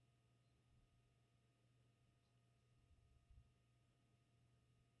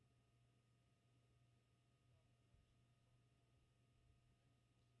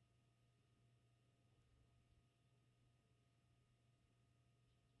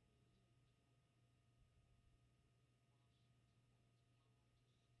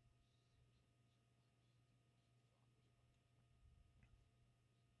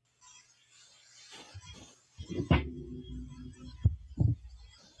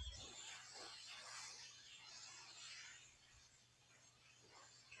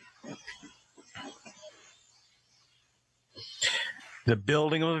 The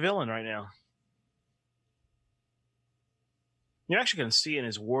building of a villain right now. You're actually going to see in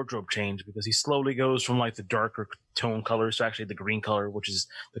his wardrobe change because he slowly goes from like the darker tone colors to actually the green color, which is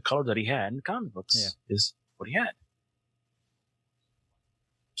the color that he had in the comic books. Yeah. Is what he had.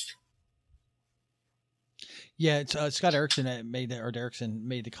 Yeah, it's Scott Derrickson made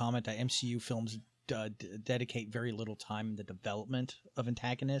the comment that MCU films dedicate very little time in the development of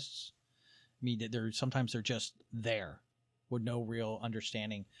antagonists. I mean, sometimes they're just there with no real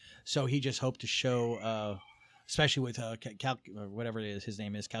understanding. So he just hoped to show, especially with or whatever it is, his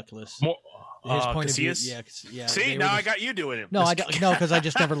name is Calculus. His point of view, yeah. See, now I got you doing it. No, because I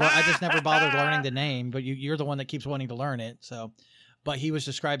just never bothered learning the name. But you're the one that keeps wanting to learn it. So, but he was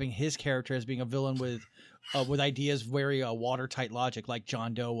describing his character as being a villain with ideas very watertight logic, like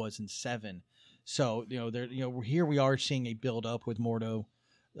John Doe was in Seven. So here we are seeing a build up with Mordo.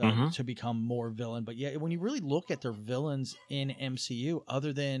 To become more villain. But yeah, when you really look at their villains in MCU,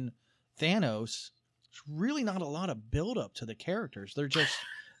 other than Thanos, there's really not a lot of build up to the characters. They're just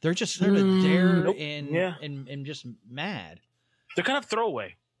sort of there and just mad. They're kind of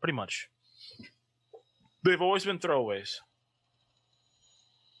throwaway, pretty much. They've always been throwaways.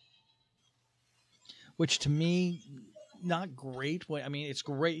 Which to me, not great. I mean, it's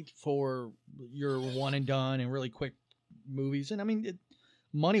great for your one and done and really quick movies. And I mean,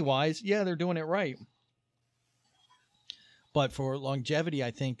 money-wise, yeah, they're doing it right. But for longevity,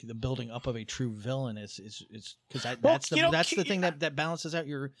 I think the building up of a true villain is because that's the thing that balances out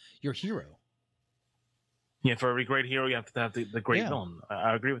your hero. Yeah, for every great hero, you have to have the great villain.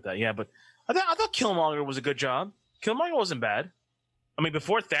 I agree with that. Yeah, but I thought Killmonger was a good job. Killmonger wasn't bad. I mean,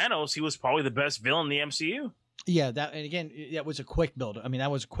 before Thanos, he was probably the best villain in the MCU. Yeah, that and again, that was a quick build. I mean, that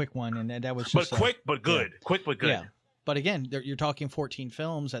was a quick one, and that was just quick but good. Yeah. Quick but good. Yeah. But again, you're talking 14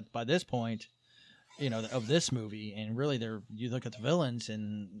 films by this point, of this movie, and really, you look at the villains,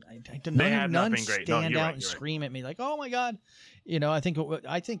 and none stand out and scream at me like, "Oh my god!" I think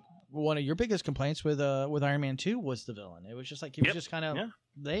one of your biggest complaints with Iron Man 2 was the villain. It was just like he was just kind of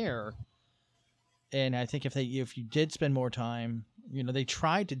there. And I think if you did spend more time, they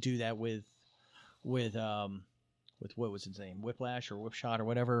tried to do that with what was his name, Whiplash or Whipshot or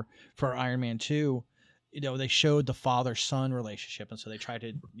whatever for Iron Man 2. They showed the father-son relationship, and so they tried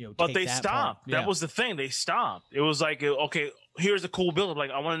to, But take they that stopped. part. That was the thing. They stopped. It was like, okay, here's a cool build-up.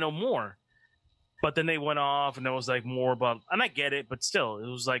 Like, I want to know more. But then they went off, and there was like more about, and I get it, but still, it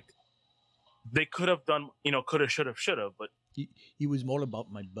was like they could have done, could have, should have, but he was more about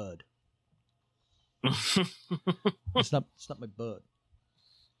my bud. It's not my bud.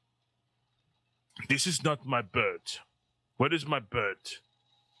 This is not my bird. What is my bird?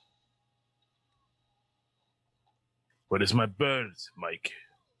 What is my bird, Mike?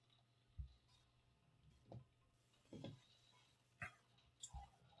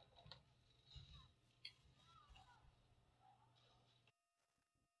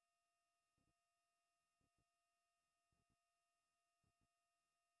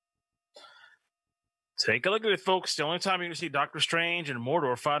 Take a look at it, folks. The only time you're going to see Doctor Strange and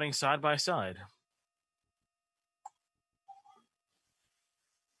Mordor fighting side by side.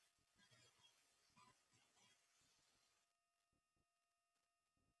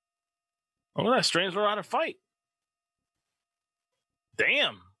 Oh, that Strange learned how to fight.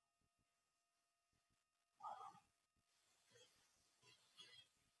 Damn.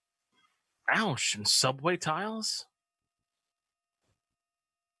 Ouch, and subway tiles?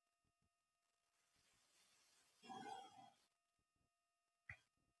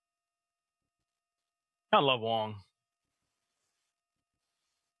 I love Wong.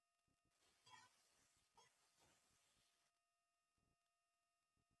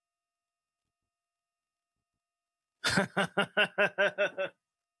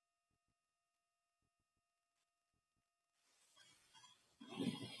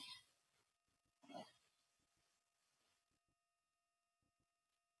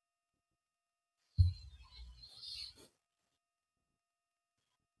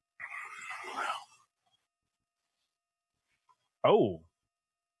 Oh,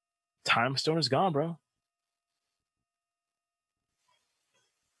 Time Stone is gone, bro.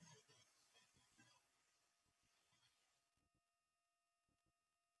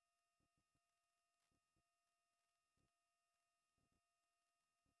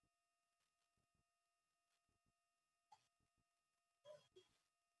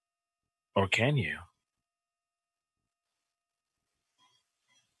 Or can you?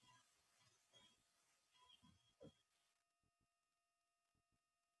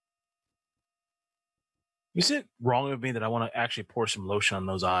 Is it wrong of me that I want to actually pour some lotion on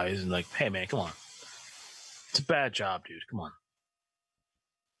those eyes and like, hey man, come on. It's a bad job, dude. Come on.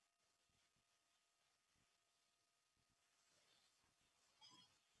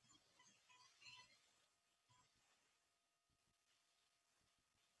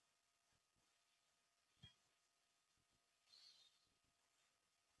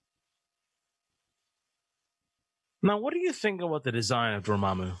 Now, what do you think about the design of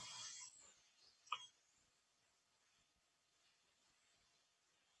Dormammu?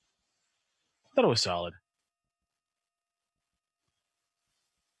 Thought it was solid.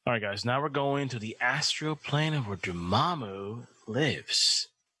 All right, guys. Now we're going to the astral plane of where Dormammu lives.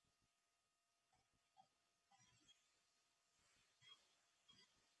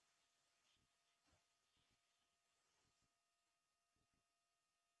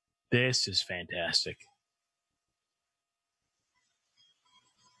 This is fantastic.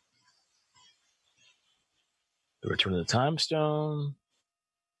 The Return of the Time Stone.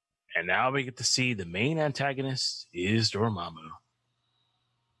 And now we get to see the main antagonist is Dormammu.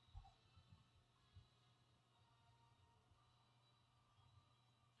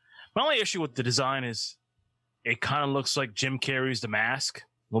 My only issue with the design is it kind of looks like Jim Carrey's The Mask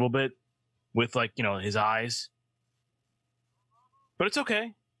a little bit with, like, you know, his eyes. But it's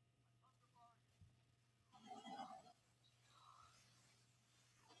okay.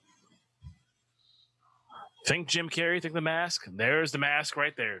 Think Jim Carrey, think The Mask. There's The Mask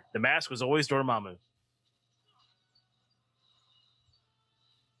right there. The Mask was always Dormammu.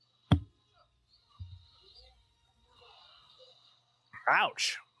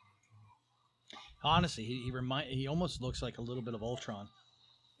 Ouch. Honestly, he almost looks like a little bit of Ultron.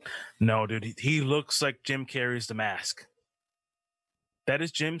 No, dude, he looks like Jim Carrey's The Mask. That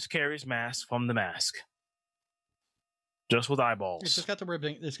is Jim Carrey's mask from The Mask. Just with eyeballs. It's just got the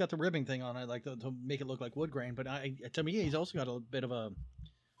ribbing. It's got the ribbing thing on it, like to make it look like wood grain. But to me, he's also got a bit of a.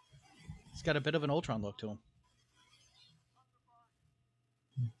 He's got a bit of an Ultron look to him.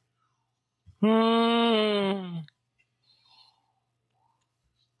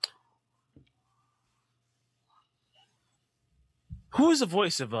 Who is the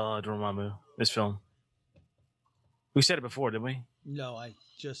voice of Dormammu? This film. We said it before, didn't we? No, I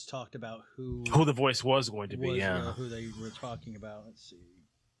just talked about who the voice was going to be. Yeah, who they were talking about. Let's see.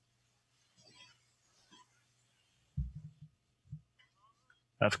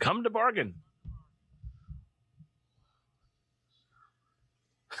 I've come to bargain.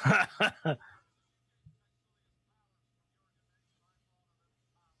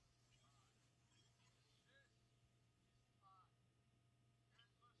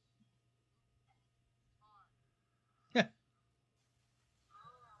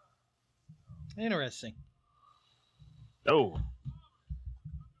 Interesting. Oh.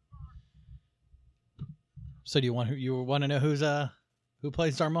 So do you want to know who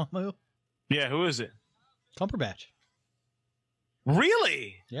plays Dormammu? Yeah, who is it? Cumberbatch.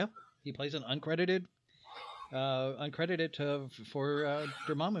 Really? Yeah, he plays an uncredited for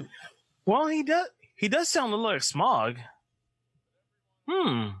Dormammu. Well, he does sound a little like Smog.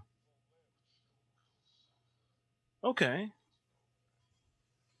 Okay.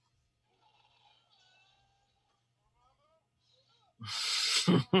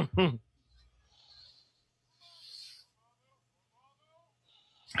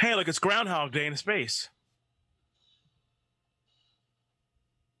 Hey, look, it's Groundhog Day in space.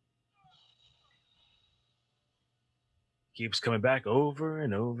 Keeps coming back over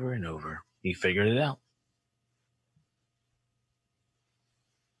and over and over. He figured it out.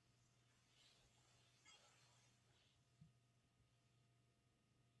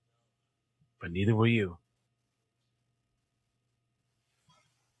 But neither will you.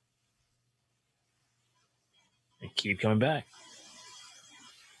 keep coming back.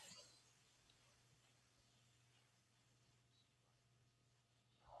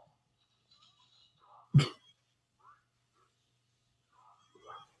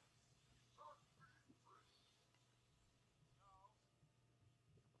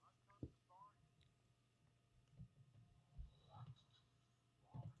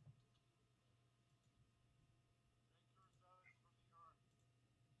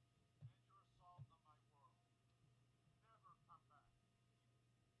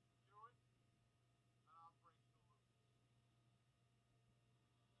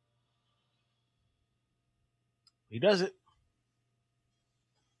 He does it.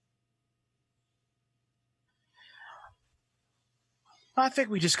 I think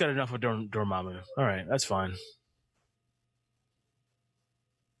we just got enough of Dormammu. All right, that's fine.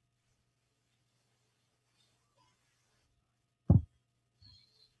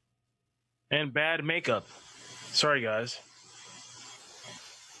 And bad makeup. Sorry, guys.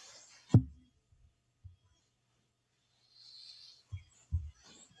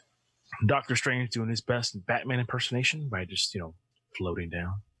 Doctor Strange doing his best in Batman impersonation by just, floating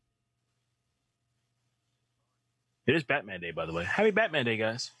down. It is Batman Day, by the way. Happy Batman Day,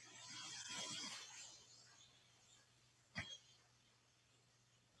 guys.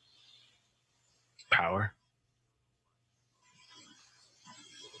 Power.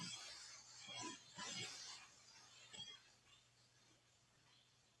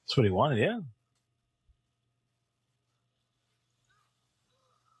 That's what he wanted, yeah.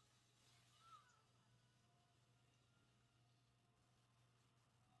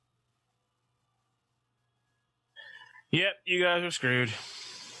 Yep, you guys are screwed.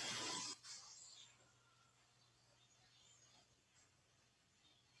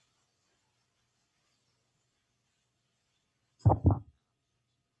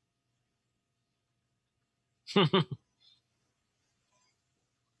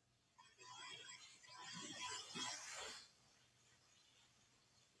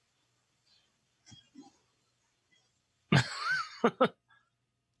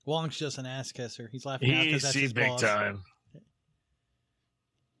 Wong's just an ass kisser. He's laughing out because that's his big boss. Time.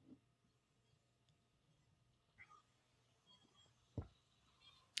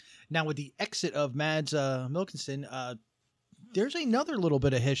 Now, with the exit of Mads Mikkelsen, there's another little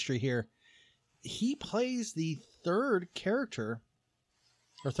bit of history here. He plays the third character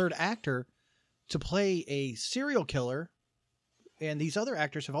or third actor to play a serial killer, and these other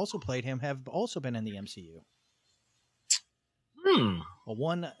actors have also played him, have also been in the MCU.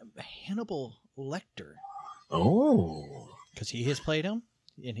 One Hannibal Lecter. Oh. Because he has played him,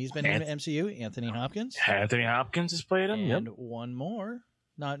 and he's been in the MCU. Anthony Hopkins. Anthony Hopkins has played him. And one more.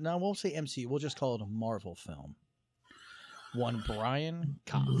 No, we'll say MCU. We'll just call it a Marvel film. One Brian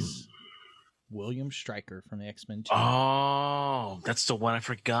Cox. William Stryker from the X-Men 2. Oh, that's the one I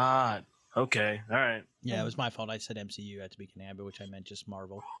forgot. Okay, all right. Yeah, it was my fault. I said MCU at the beginning, which I meant just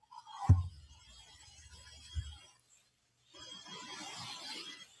Marvel.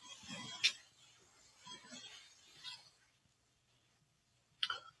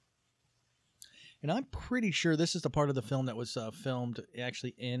 And I'm pretty sure this is the part of the film that was filmed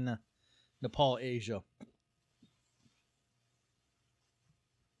actually in Nepal, Asia.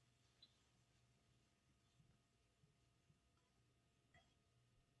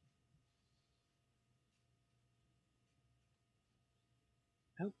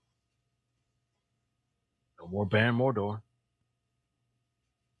 Nope. No more Baron Mordor.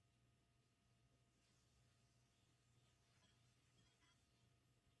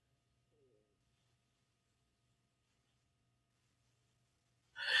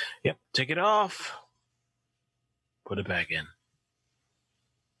 Yep, take it off. Put it back in.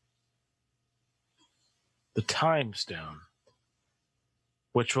 The Time Stone,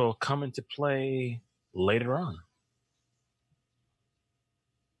 which will come into play later on.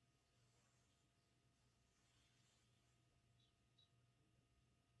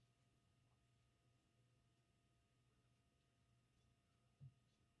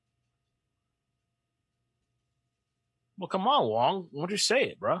 Well, come on, Wong. Why don't you say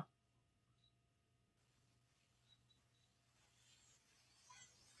it, bro?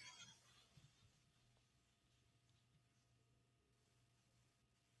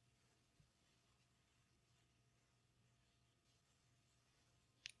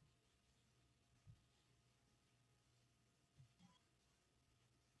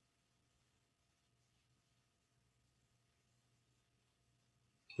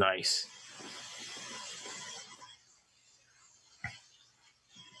 Nice.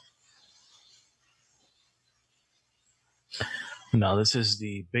 No, this is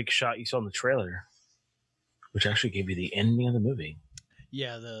the big shot you saw in the trailer which actually gave you the ending of the movie.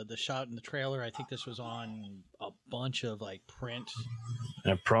 Yeah, the shot in the trailer. I think this was on a bunch of like print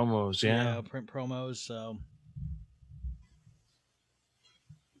And promos, yeah. print promos. So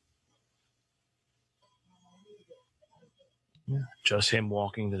Just him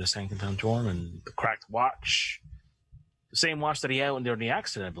walking to the Sanctum Sanctorum and the cracked watch. The same watch that he had during the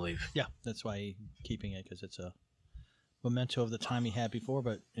accident, I believe. yeah, that's why he's keeping it, because it's a memento of the time he had before.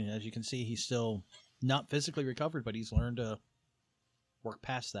 But as you can see, he's still not physically recovered, but he's learned to work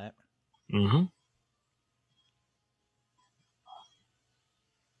past that. Mm-hmm.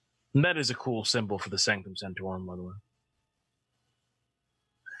 And that is a cool symbol for the Sanctum Sanctorum, by the way.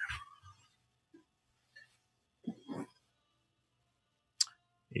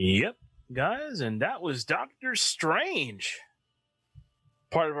 Yep, guys, and that was Doctor Strange.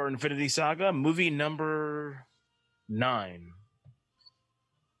 Part of our Infinity Saga, movie number 9.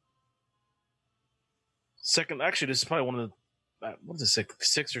 Second, actually, this is probably one of the, what is it,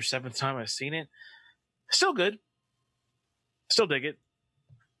 sixth or seventh time I've seen it. Still good. Still dig it.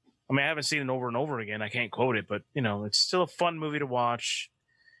 I mean, I haven't seen it over and over again. I can't quote it, but, it's still a fun movie to watch.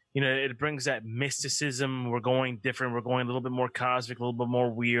 It brings that mysticism. We're going different. We're going a little bit more cosmic, a little bit more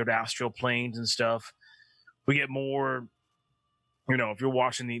weird astral planes and stuff. We get more, if you're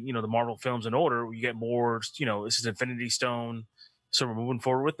watching the Marvel films in order, you get more, this is Infinity Stone. So we're moving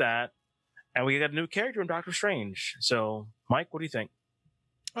forward with that. And we got a new character in Doctor Strange. So, Mike, what do you think?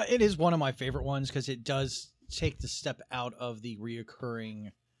 It is one of my favorite ones because it does take the step out of the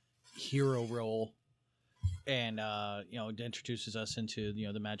reoccurring hero role. And it introduces us into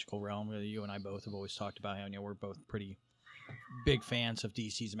the magical realm. You and I both have always talked about how we're both pretty big fans of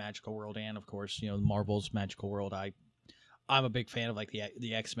DC's magical world, and of course Marvel's magical world. I'm a big fan of like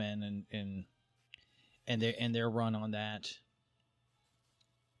the X-Men and their run on that.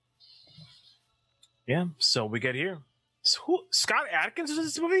 Yeah, so we get here. So Scott Adkins is in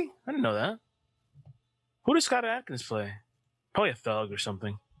this movie? I didn't know that. Who does Scott Adkins play? Probably a thug or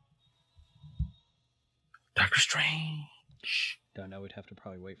something. Doctor Strange. Don't know. We'd have to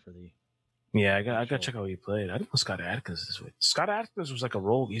probably wait for the. Yeah, I got to check out who he played. I didn't know Scott Adkins this week. Scott Adkins was like a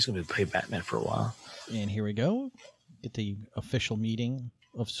rogue. He's going to play Batman for a while. And here we go. Get the official meeting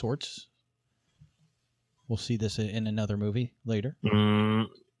of sorts. We'll see this in another movie later.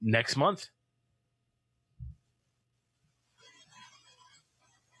 Next month.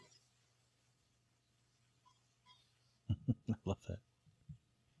 I love that.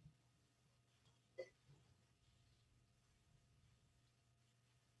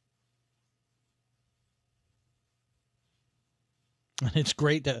 And it's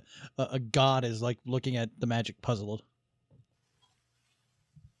great that a god is like looking at the magic puzzle.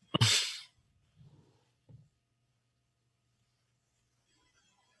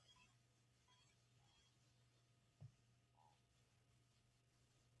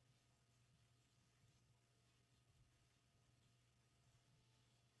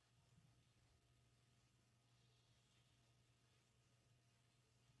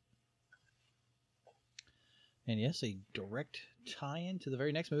 And yes, a direct tie-in to the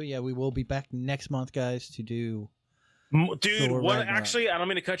very next movie. Yeah, we will be back next month, guys, to do. Dude, actually, I don't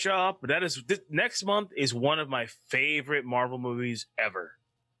mean to cut you off, but next month is one of my favorite Marvel movies ever.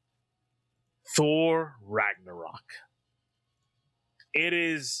 Thor Ragnarok. It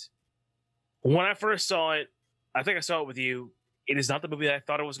is. When I first saw it, I think I saw it with you. It is not the movie that I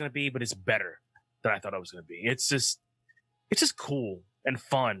thought it was going to be, but it's better than I thought it was going to be. It's just cool and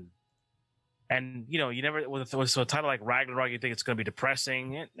fun. And, you never, with a title like Ragnarok, you think it's going to be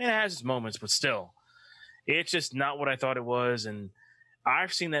depressing. It has its moments, but still, it's just not what I thought it was. And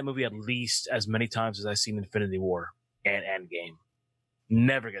I've seen that movie at least as many times as I've seen Infinity War and Endgame.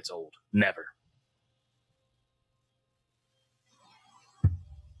 Never gets old. Never.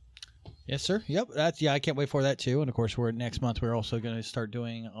 Yes, sir. Yep. I can't wait for that too. And of course, next month we're also going to start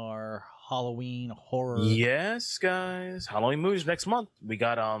doing our Halloween horror. Yes, guys. Halloween movies next month. We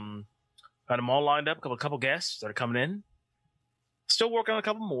got them all lined up. A couple guests that are coming in. Still working on a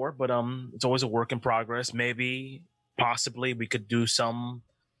couple more, but it's always a work in progress. Maybe, possibly, we could do some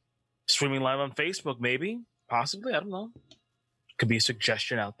streaming live on Facebook. Maybe, possibly, I don't know. Could be a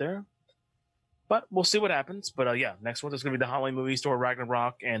suggestion out there, but we'll see what happens. But yeah, next one is going to be the Halloween movie store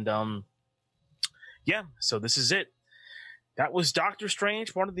Ragnarok, and yeah. So this is it. That was Doctor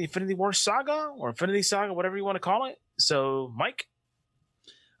Strange, part of the Infinity War saga or Infinity Saga, whatever you want to call it. So, Mike.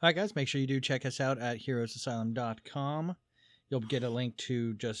 All right, guys, make sure you do check us out at heroesasylum.com. You'll get a link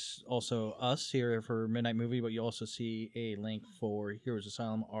to just also us here for Midnight Movie, but you'll also see a link for Heroes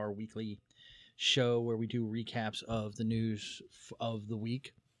Asylum, our weekly show where we do recaps of the news of the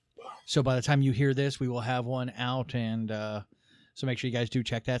week So by the time you hear this, we will have one out, and so make sure you guys do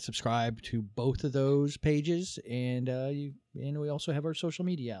check that. Subscribe to both of those pages, and we also have our social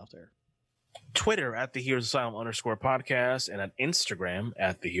media out there. Twitter at the Heroes Asylum _podcast, and on Instagram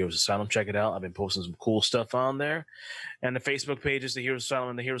at the Heroes Asylum. Check it out. I've been posting some cool stuff on there. And the Facebook page is the Heroes Asylum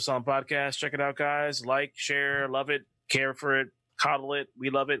and the Heroes Asylum podcast. Check it out, guys. Like, share, love it, care for it, coddle it. We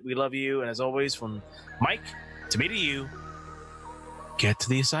love it. We love you. And as always, from Mike to me to you, get to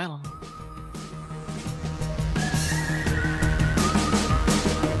the asylum.